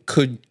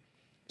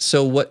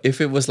 So what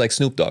if it was like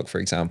Snoop Dogg, for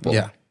example?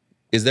 Yeah.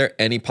 Is there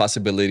any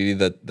possibility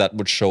that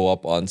would show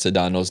up on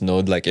Sedano's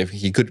node? Like, if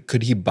he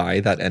could he buy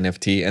that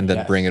NFT and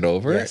then bring it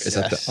over? Yes. Is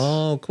that Yes.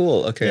 oh,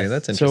 cool. Okay,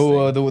 that's interesting.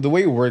 So the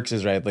way it works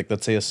is, right, like,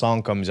 let's say a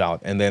song comes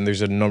out, and then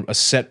there's a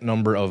set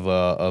number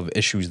of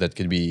issues that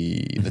could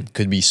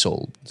be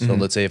sold. So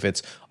let's say if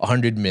it's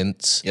 100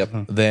 mints, Yep.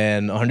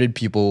 then 100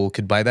 people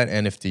could buy that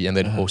NFT and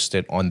then host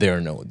it on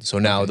their node. So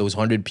now those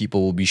 100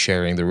 people will be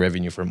sharing the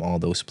revenue from all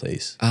those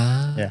plays.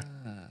 Yeah.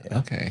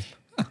 Okay.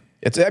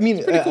 It's, I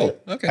mean, pretty cool.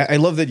 Okay. I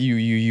love that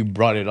you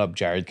brought it up,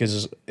 Jared,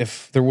 because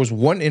if there was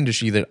one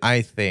industry that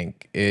I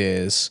think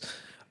is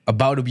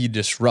about to be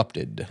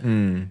disrupted,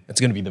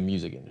 it's going to be the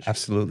music industry.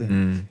 Absolutely.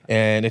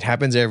 And it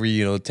happens every,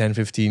 10,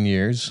 15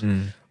 years.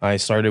 I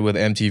started with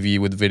MTV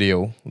with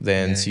video,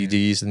 then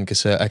CDs, then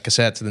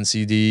cassettes, then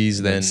CDs,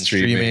 then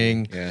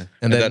streaming. Yeah.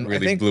 And then that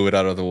really I think, blew it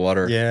out of the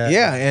water.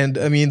 yeah, and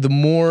I mean, the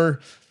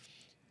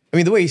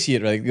way you see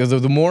it, right?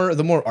 The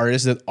more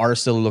artists that are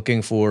still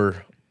looking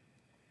for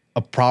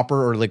a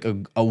proper, or like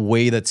a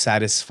way that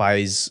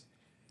satisfies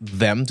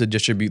them to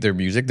distribute their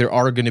music, there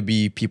are going to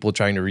be people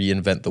trying to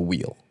reinvent the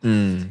wheel.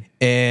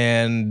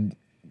 And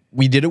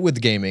we did it with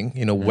gaming.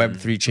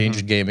 Web3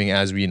 changed gaming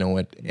as we know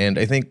it. And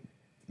I think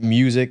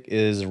music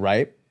is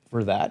ripe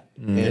for that.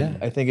 And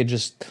I think it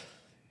just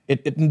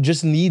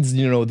needs,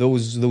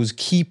 those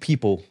key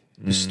people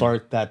to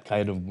start that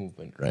kind of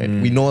movement, right?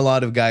 We know a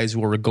lot of guys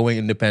who are going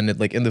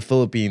independent, like in the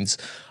Philippines.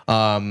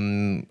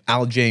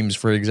 Al James,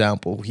 for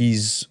example,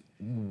 he's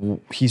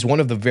one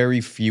of the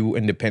very few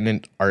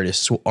independent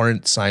artists who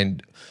aren't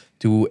signed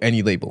to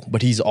any label,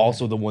 but he's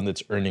also the one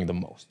that's earning the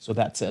most. So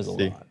that says a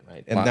lot,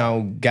 right? And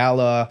now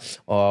Gala,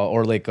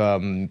 or like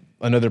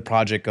another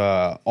project,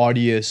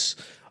 Audius,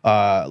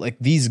 like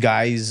these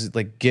guys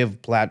like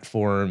give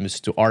platforms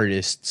to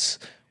artists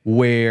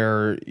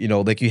where,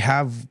 like you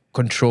have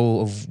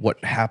control of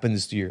what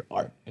happens to your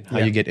art and how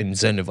you get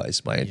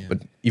incentivized by it.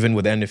 But even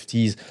with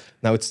NFTs,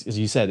 now it's, as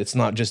you said, it's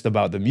not just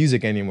about the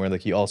music anymore.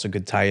 Like you also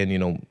could tie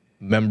in,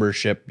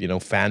 membership,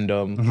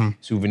 fandom,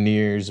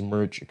 souvenirs,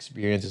 merch,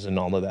 experiences, and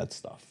all of that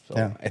stuff.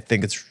 So I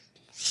think it's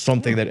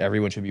something that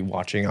everyone should be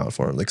watching out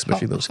for, like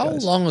especially those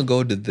guys. How long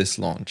ago did this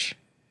launch?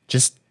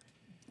 Just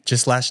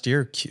last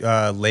year,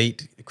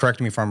 late.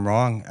 Correct me if I'm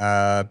wrong.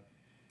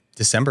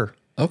 December.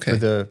 Okay.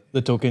 For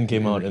The token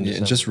came out in Yeah,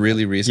 December. just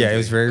really recently. yeah, it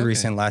was very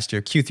recent last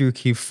year, Q3,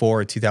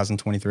 Q4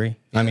 2023.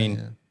 I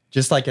mean,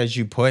 just like as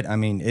you put, I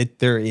mean,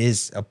 there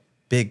is a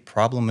big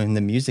problem in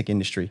the music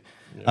industry.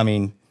 I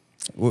mean,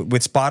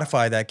 with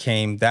Spotify that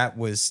came,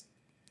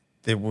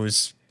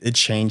 it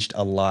changed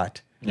a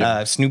lot.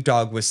 Snoop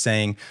Dogg was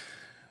saying,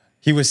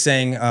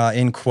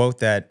 in quote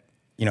that,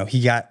 you know,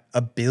 he got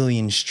 1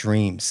 billion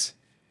streams,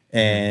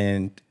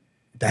 and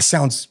that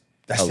sounds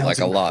like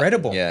a lot.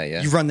 incredible. Yeah,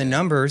 yeah. You run the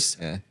numbers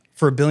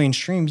for 1 billion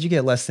streams, you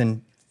get less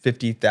than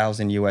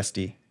 50,000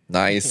 USD.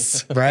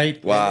 Nice.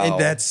 Right? Wow.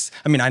 And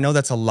I mean, I know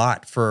that's a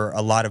lot for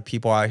a lot of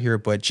people out here,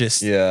 but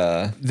just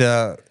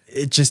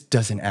it just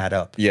doesn't add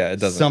up. Yeah, it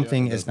doesn't.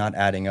 Something is not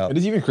adding up. It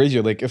is even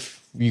crazier. Like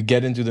if you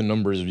get into the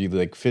numbers, you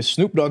like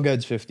Snoop Dogg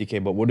gets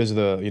 50K, but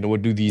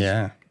what do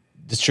these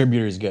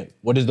distributors get?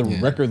 What does the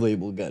record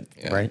label get?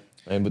 Right?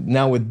 But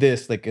now with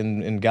this, like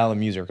in Gala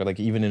Music, or like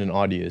even in an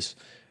audience,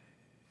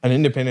 an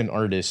independent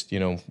artist, you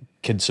know,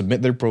 can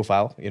submit their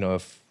profile. You know,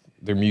 if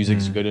their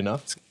music's good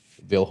enough,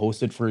 they'll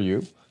host it for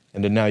you.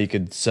 And then now you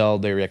could sell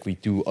directly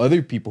to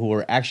other people who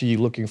are actually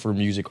looking for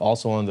music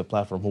also on the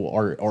platform, who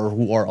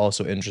are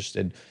also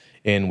interested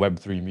in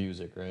Web3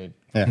 music, right?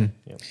 Yeah.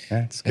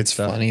 It's good It's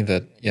stuff. funny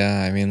that,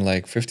 I mean,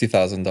 like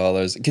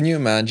 $50,000. Can you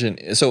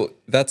imagine? So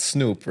that's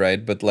Snoop,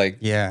 right? But like,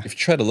 if you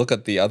try to look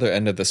at the other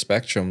end of the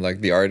spectrum, like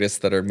the artists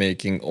that are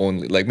making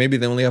only, like maybe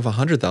they only have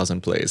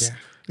 100,000 plays.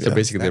 So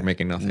basically they're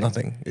making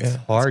nothing. It's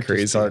hard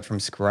to start from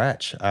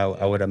scratch.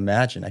 I would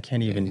imagine. I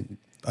can't even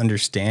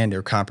understand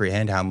or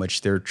comprehend how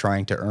much they're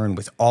trying to earn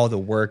with all the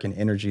work and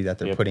energy that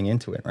they're putting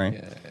into it,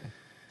 right?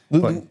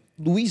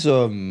 Luis,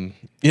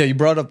 you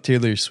brought up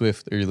Taylor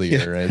Swift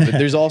earlier, right? But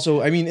there's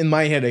also, I mean, in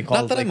my head, I call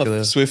Not it that like I'm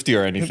a Swiftie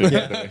or anything.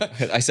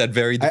 I said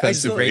very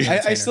defensively.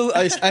 I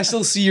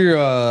still see your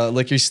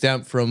your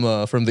stamp from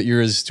the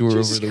Eras tour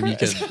over the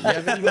weekend. You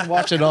haven't even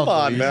watched it all. Come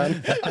on,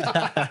 man.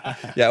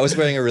 I was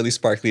wearing a really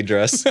sparkly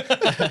dress.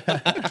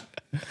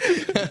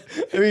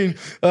 I mean,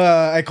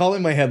 I call it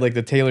in my head like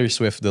the Taylor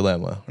Swift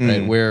dilemma,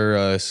 right?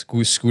 Where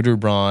Scooter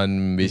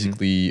Braun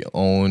basically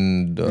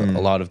owned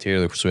a lot of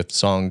Taylor Swift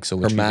songs. So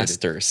Her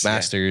masters.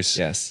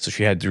 Yes. So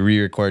she had to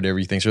re-record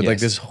everything. So like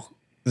there's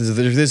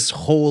this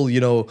whole,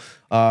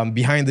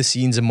 behind the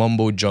scenes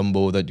mumbo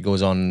jumbo that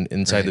goes on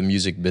inside the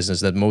music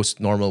business that most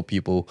normal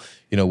people,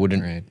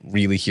 wouldn't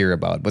really hear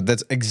about. But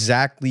that's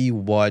exactly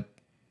what,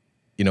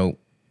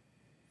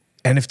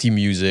 NFT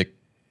music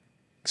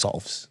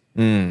solves.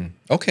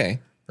 Okay.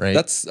 Right.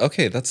 That's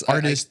okay. That's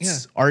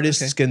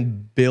artists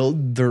can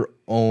build their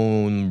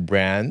own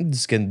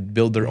brands, can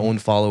build their own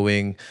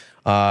following,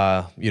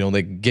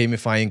 like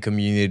gamifying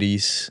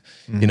communities,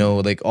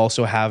 like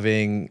also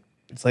having,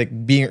 it's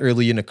like being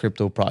early in a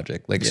crypto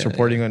project, like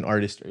supporting an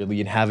artist early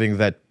and having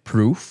that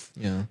proof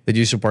that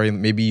you're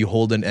supporting. Maybe you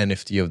hold an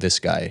NFT of this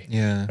guy,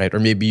 right?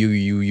 Or maybe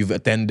you've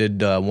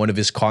attended one of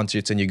his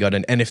concerts and you got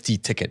an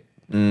NFT ticket.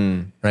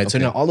 Right. Okay. So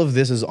now all of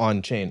this is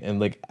on chain, and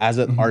like as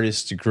an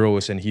artist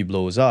grows and he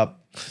blows up,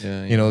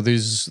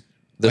 there's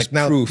like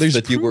now proof there's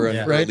that you were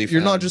an right. early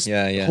You're fan. not just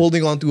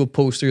holding on to a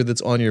poster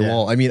that's on your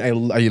wall. I mean, I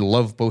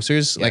love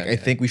posters. I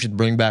think we should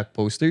bring back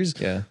posters.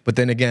 Yeah. But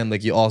then again,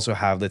 like you also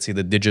have, let's say,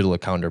 the digital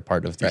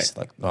counterpart of these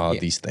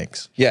these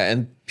things. Yeah,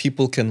 and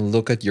people can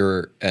look at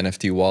your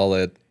NFT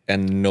wallet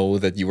and know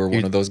that you were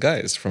one of those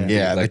guys from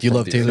that you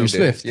love Taylor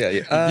Swift.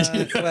 I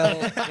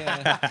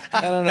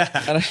don't know.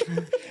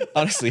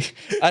 Honestly,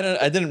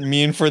 I didn't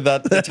mean for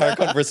that entire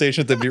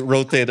conversation to be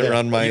rotated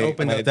around my. You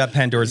opened up that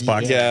Pandora's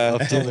box. Yeah.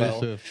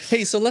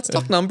 Hey, so let's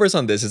talk numbers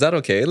on this. Is that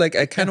okay? Like,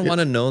 I kind of want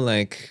to know,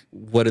 like,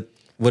 what it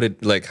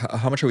like.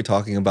 How much are we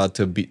talking about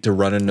to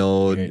run a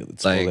node? Okay,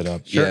 let's like, pull it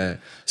up. Sure. Yeah.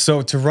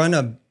 So to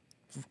run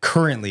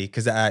currently,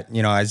 because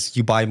as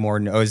you buy more,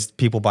 as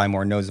people buy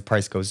more nodes, the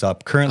price goes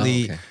up.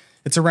 Currently,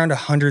 it's around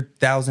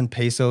 100,000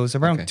 pesos,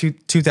 around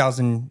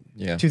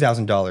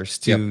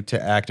 $2,000 to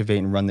activate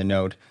and run the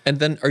node. And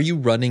then, are you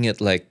running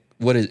it like?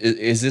 What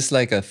is this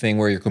like a thing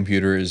where your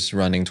computer is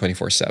running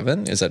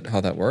 24/7? Is that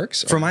how that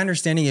works? From my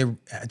understanding,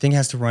 I think it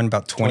has to run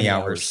about 20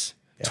 hours.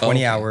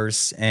 20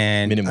 hours,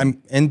 and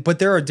minimum. But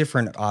there are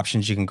different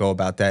options you can go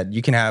about that.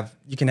 You can have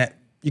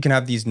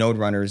these node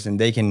runners, and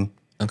they can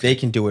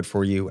do it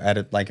for you at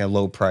a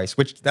low price.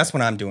 Which that's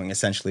what I'm doing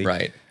essentially.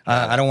 Right.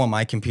 I don't want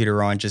my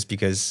computer on just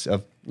because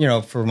of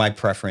for my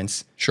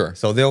preference. Sure.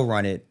 So they'll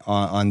run it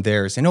on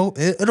theirs, and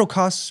it'll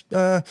cost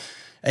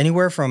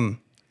anywhere from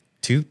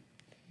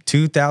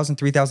 2,000,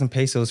 3,000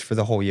 pesos for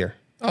the whole year.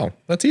 Oh,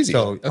 that's easy.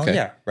 So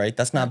right.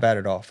 That's not bad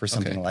at all for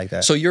something like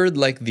that. So you're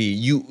like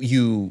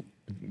you.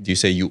 Do you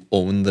say you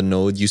own the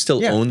node? You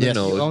still own the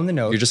node. You own the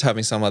node. You're just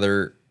having some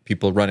other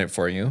people run it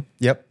for you.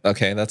 Yep.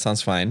 Okay, that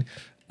sounds fine.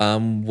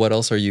 What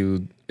else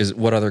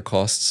what other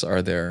costs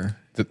are there?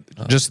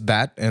 Just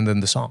that, and then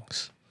the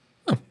songs.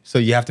 So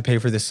you have to pay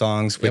for the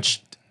songs,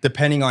 which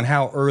depending on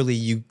how early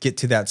you get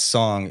to that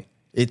song,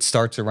 it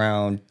starts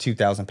around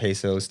 2,000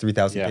 pesos,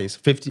 3,000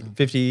 pesos,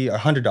 $50,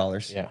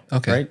 $100. Yeah.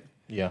 Okay. Right.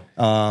 Yeah.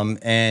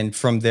 And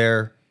from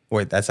there,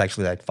 Wait, that's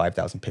actually like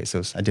 5,000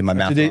 pesos. I did my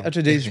math Today, wrong. at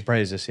today's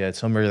prices, yeah, it's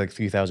somewhere like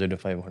 3,000 to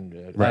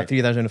 500. Right.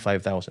 3,000 to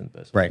 5,000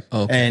 pesos. Right.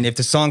 Okay. And if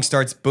the song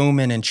starts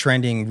booming and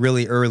trending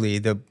really early,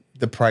 the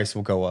price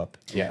will go up.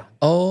 Yeah.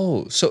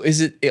 Oh, so is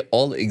it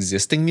all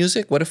existing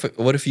music? What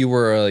if you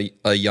were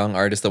a young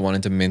artist that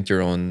wanted to mint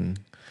your own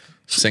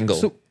single?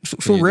 So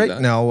Can you do right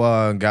that?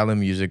 now, Gala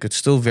Music, it's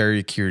still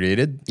very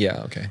curated.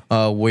 Yeah. Okay.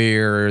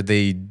 Where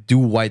they do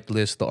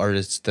whitelist the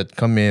artists that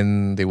come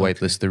in, they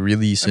whitelist the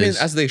releases. I mean,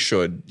 as they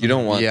should. You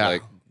don't want Yeah.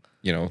 like,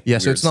 you know. Yeah,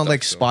 so weird it's not stuff,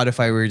 like so-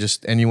 Spotify where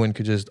just anyone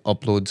could just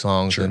upload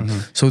songs. And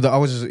so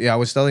I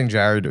was telling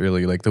Jared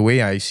earlier, like the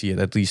way I see it,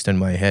 at least in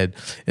my head,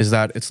 is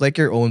that it's like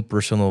your own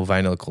personal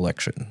vinyl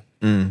collection.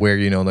 Where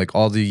like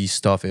all the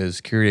stuff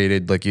is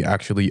curated, like you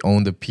actually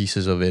own the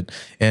pieces of it.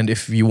 And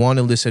if you want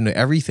to listen to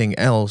everything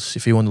else,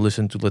 if you want to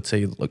listen to, let's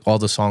say, like all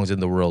the songs in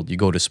the world, you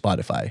go to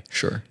Spotify.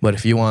 Sure. But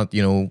if you want,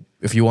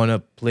 if you want to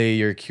play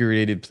your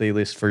curated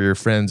playlist for your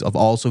friends of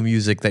also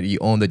music that you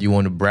own that you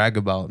want to brag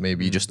about,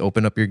 maybe you just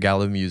open up your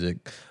Gala Music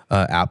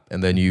app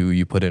and then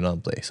you put it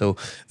on play. So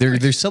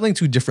they're selling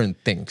two different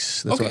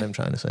things. That's what Okay. I'm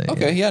trying to say.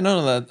 Okay. Yeah.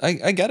 No.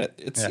 I get it.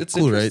 It's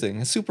Cool, right?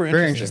 interesting. It's super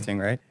Very interesting.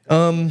 interesting,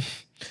 right?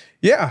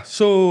 Yeah.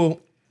 So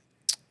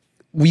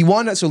we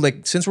want to, so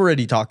like, since we're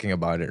already talking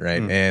about it,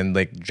 right? And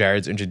like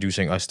Jared's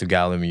introducing us to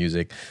Gala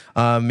Music,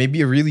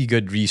 maybe a really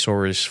good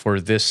resource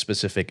for this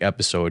specific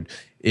episode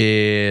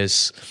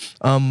is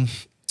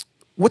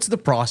what's the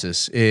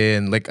process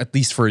in, like, at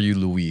least for you,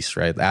 Luis,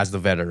 right, as the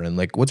veteran,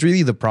 like what's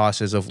really the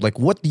process of, like,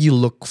 what do you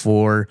look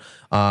for,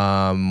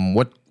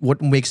 what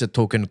makes a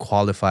token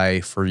qualify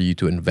for you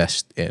to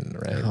invest in,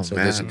 right? Oh, so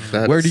man,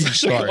 that's where do you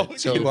such a start?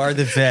 So You are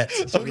the vet.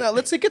 So now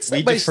let's take it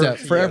step by defer- step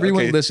for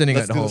everyone okay. listening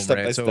Let's at do home, step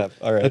by right? So step.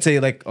 All right. let's say,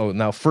 like,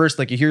 now first,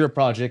 like, you hear a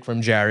project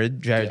from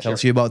Jared. Jared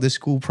tells you about this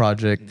cool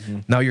project.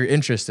 Now you're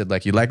interested,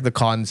 like you like the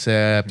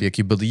concept, like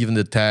you believe in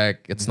the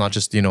tech. It's not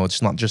just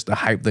it's not just a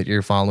hype that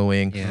you're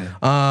following.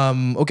 Yeah.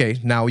 Okay,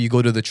 now you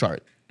go to the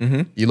chart.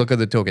 You look at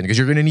the token because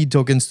you're gonna need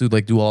tokens to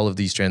like do all of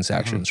these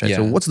transactions, right?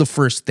 So Yeah. what's the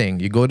first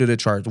thing? You go to the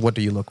chart. What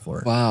do you look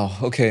for? Wow.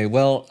 Okay.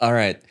 Well, all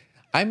right.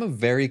 I'm a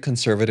very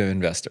conservative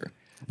investor.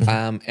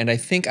 And I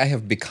think I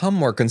have become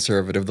more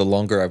conservative the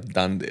longer I've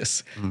done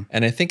this.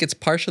 And I think it's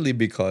partially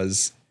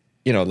because,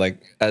 like,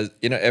 as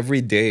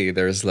every day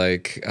there's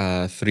like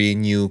 3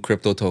 new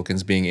crypto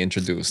tokens being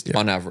introduced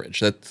on average.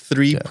 That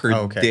 3 per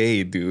Okay.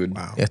 day, dude.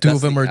 Wow. Yeah, 2 of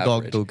them are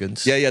dog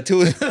tokens. Yeah,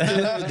 2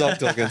 dog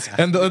tokens.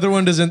 And the other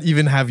one doesn't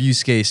even have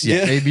use case yet.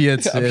 Yeah. Maybe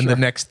it's I'm in the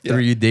sure. next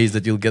 3 days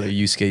that you'll get a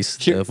use case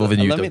Here, of a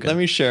new let token.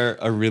 me share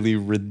a really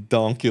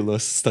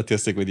redonkulous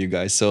statistic with you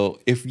guys. So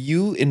if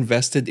you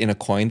invested in a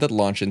coin that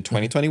launched in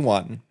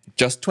 2021,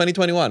 just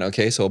 2021,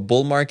 okay, so a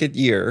bull market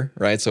year,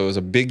 right? So it was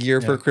a big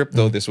year for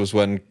crypto. This was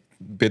when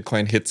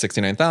Bitcoin hit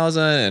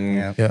 69,000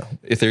 and Yeah.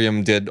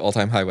 Ethereum did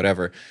all-time high,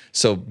 whatever.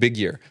 So big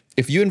year.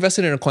 If you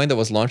invested in a coin that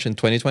was launched in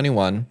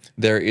 2021,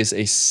 there is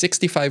a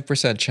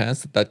 65%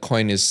 chance that that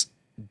coin is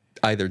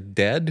either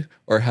dead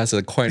or has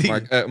a coin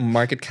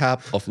market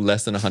cap of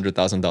less than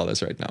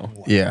 $100,000 right now.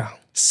 Yeah.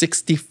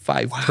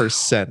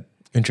 65%.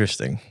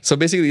 Interesting. So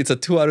basically, it's a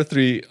 2 out of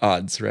 3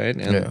 odds, right?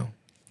 And Yeah.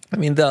 I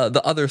mean,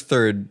 the other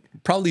third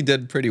probably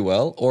did pretty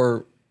well,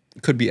 or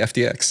it could be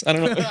FTX. I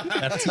don't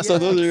know. So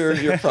those are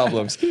your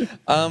problems.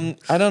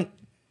 I don't.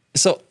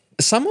 So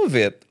some of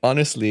it,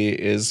 honestly,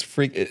 is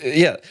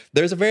yeah.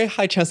 There's a very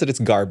high chance that it's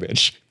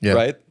garbage, Yeah.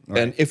 right?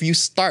 And if you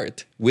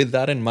start with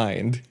that in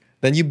mind,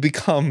 then you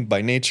become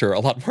by nature a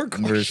lot more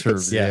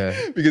cautious. Yeah.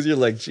 Because you're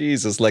like,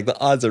 Jesus, like the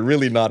odds are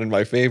really not in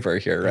my favor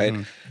here, right?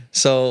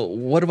 So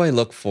what do I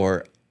look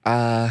for?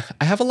 I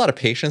have a lot of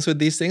patience with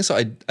these things, so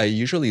I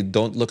usually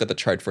don't look at the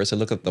chart first. I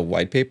look at the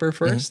white paper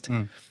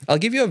 1st. I'll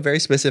give you a very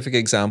specific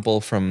example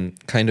from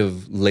kind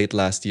of late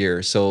last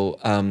year. So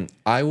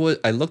I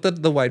looked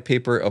at the white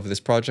paper of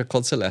this project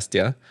called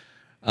Celestia.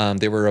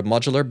 They were a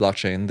modular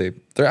blockchain.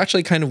 They're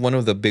actually kind of one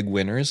of the big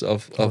winners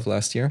of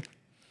last year.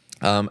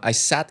 I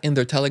sat in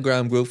their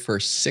Telegram group for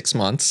 6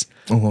 months,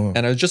 and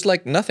I was just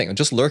like nothing,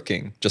 just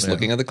lurking, just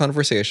looking at the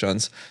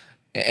conversations.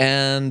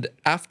 And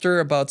after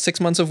about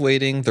 6 months of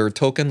waiting, their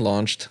token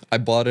launched. I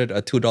bought it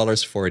at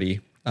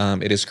 $2.40.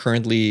 It is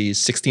currently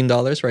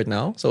 $16 right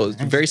now, so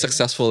it's a very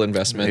successful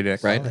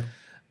investment, right?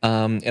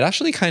 It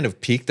actually kind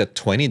of peaked at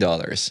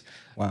 $20.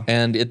 Wow.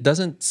 And it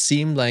doesn't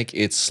seem like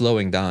it's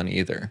slowing down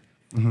either.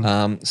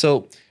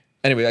 So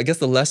anyway, I guess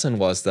the lesson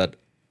was that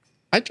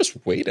I just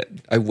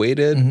waited. I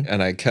waited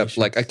and I kept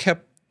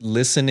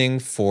listening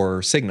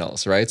for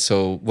signals, right?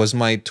 So was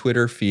my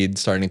Twitter feed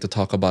starting to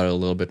talk about it a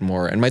little bit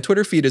more? And my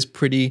Twitter feed is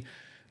pretty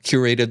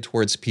curated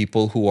towards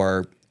people who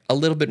are a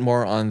little bit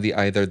more on the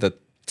either the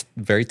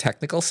very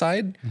technical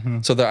side.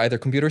 So they're either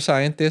computer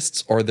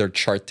scientists or they're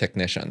chart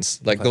technicians.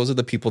 Like those are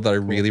the people that I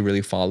really,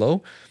 really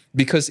follow.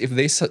 Because if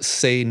they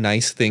say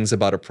nice things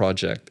about a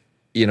project,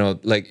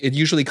 like it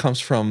usually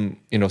comes from,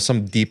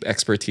 some deep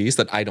expertise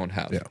that I don't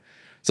have.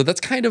 So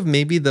that's kind of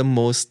maybe the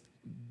most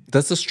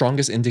that's the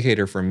strongest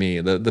indicator for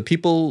me. The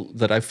people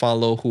that I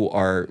follow who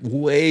are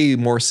way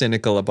more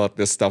cynical about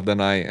this stuff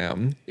than I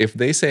am, if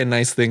they say a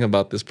nice thing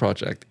about this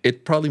project,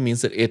 it probably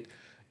means that it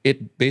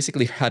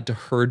basically had to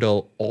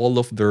hurdle all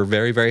of their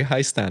very, very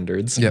high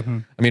standards. Yep.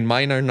 I mean,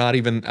 mine are not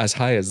even as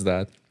high as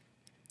that.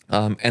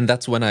 And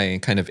that's when I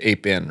kind of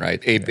ape in,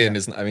 right? Ape in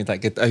is, I mean,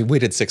 like I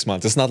waited 6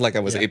 months. It's not like I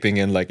was aping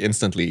in like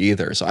instantly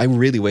either. So I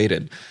really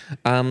waited.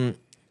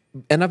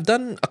 And I've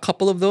done a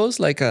couple of those.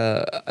 Like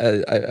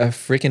I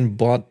freaking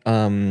bought,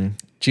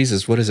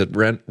 Jesus, what is it?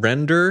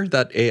 Render,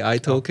 that AI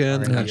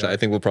token. Actually, I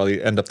think we'll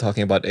probably end up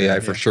talking about AI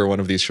for sure one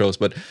of these shows.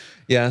 But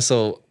yeah,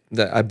 so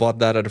I bought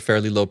that at a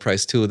fairly low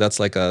price too. That's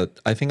like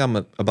I think I'm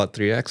about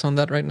 3x on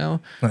that right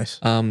now. Nice.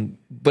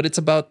 But it's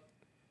about,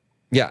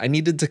 I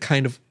needed to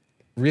kind of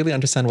really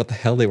understand what the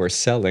hell they were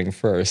selling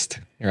first,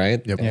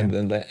 right? Yep.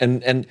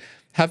 And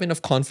have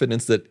enough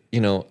confidence that,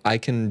 I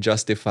can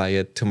justify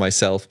it to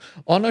myself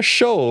on a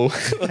show.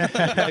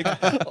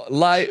 Like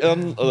live,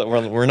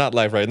 well, we're not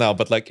live right now,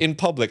 but like in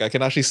public, I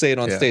can actually say it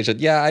on stage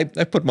that,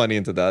 I put money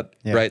into that,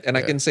 right? And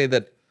I can say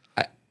that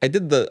I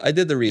did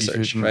the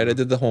research, right? I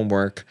did the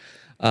homework.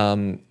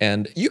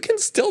 And you can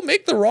still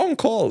make the wrong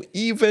call,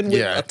 even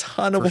with a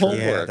ton of homework.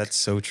 Yeah, that's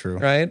so true.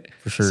 Right?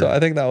 For sure. So I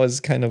think that was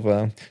kind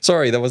of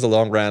sorry, that was a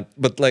long rant,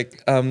 but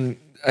like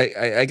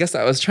I guess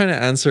I was trying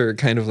to answer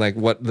kind of like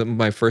what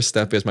my first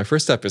step is. My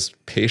first step is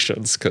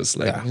patience, because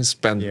like you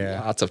spend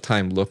lots of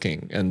time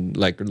looking and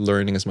like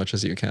learning as much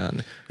as you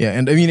can. Yeah,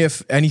 and I mean,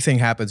 if anything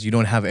happens, you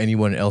don't have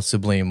anyone else to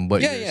blame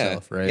but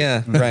yourself, right?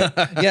 Yeah, right.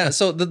 Yeah,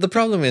 so the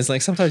problem is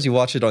like sometimes you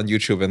watch it on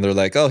YouTube and they're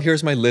like, oh,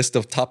 here's my list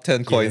of top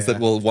 10 coins that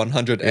will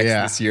 100x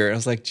this year. And I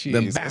was like,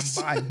 geez.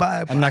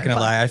 Bye. I'm not gonna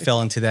lie, I fell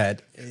into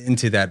that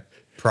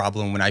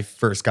problem when I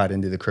first got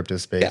into the crypto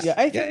space. Yeah,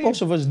 I think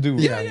most of us do.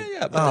 Yeah.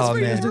 But that's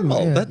very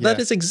normal. That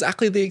is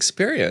exactly the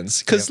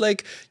experience. Because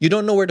like you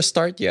don't know where to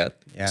start yet.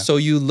 Yeah. So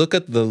you look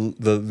at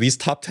these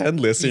top 10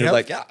 lists and you're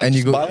like, and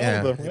you go, buy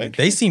all of them, right?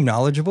 They seem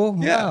knowledgeable.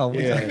 Yeah. Wow.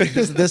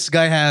 This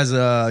guy has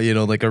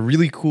like a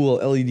really cool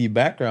LED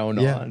background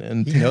on,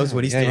 and he knows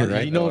what he's doing.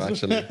 Right? He knows.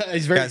 Actually.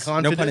 He's very Guys,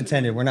 confident. no pun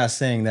intended. We're not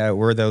saying that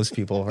we're those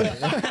people. Right?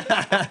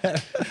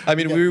 I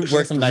mean, we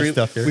worked some nice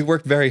stuff here. we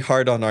worked very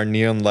hard on our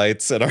neon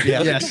lights and our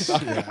Yes.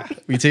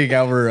 We take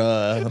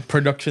our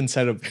production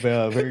setup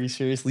very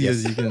seriously,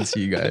 as you can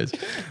see, guys.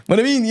 But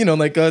I mean,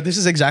 like this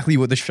is exactly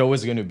what the show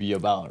is going to be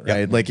about,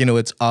 right? Like,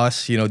 it's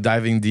us,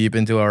 diving deep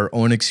into our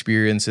own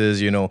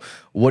experiences,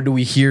 what do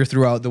we hear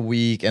throughout the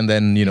week? And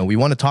then, we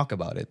want to talk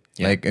about it.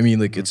 Like, I mean,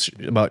 like it's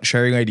about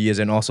sharing ideas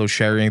and also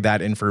sharing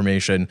that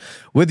information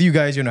with you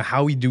guys,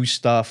 how we do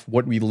stuff,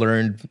 what we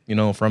learned,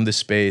 from this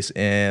space.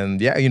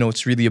 And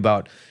it's really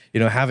about,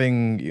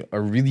 having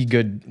a really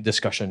good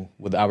discussion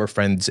with our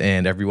friends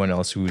and everyone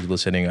else who's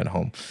listening at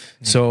home.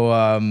 So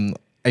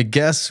I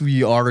guess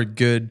we are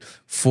good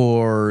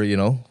for,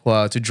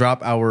 to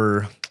drop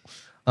our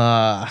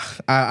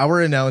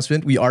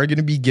announcement. We are going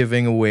to be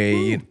giving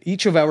away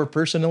each of our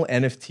personal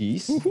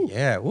NFTs.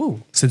 Yeah.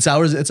 Woo. Since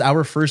it's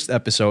our first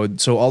episode,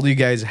 so all you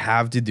guys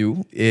have to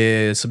do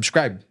is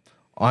subscribe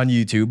on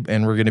YouTube,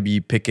 and we're going to be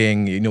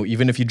picking,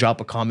 even if you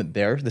drop a comment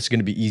there, that's going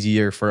to be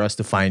easier for us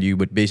to find you.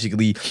 But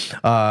basically,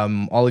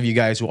 all of you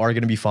guys who are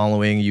going to be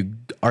following, you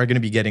are going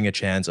to be getting a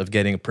chance of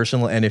getting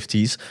personal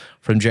NFTs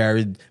from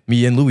Jared,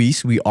 me, and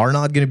Luis. We are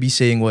not going to be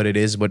saying what it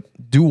is, but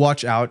do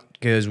watch out,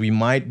 because we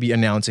might be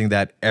announcing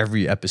that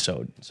every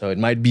episode. So it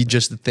might be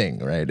just a thing,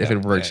 right? If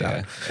it works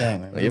out.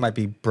 Dang, it might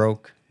be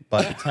broke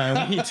by the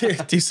time we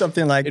do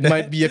something like It that.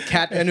 might be a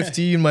cat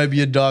NFT, it might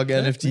be a dog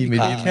NFT, maybe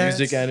a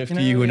music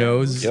NFT, who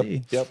knows?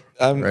 Yep.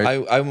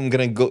 I'm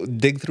gonna go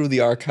dig through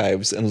the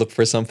archives and look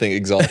for something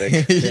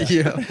exotic.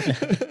 Yeah.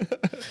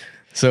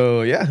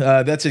 So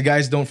that's it,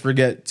 guys. Don't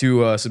forget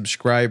to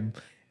subscribe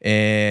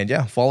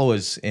and follow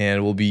us,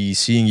 and we'll be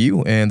seeing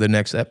you in the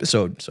next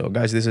episode. So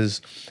guys, this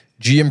is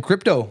GM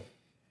Crypto.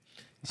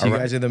 See you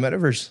guys in the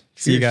metaverse.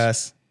 See you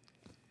guys.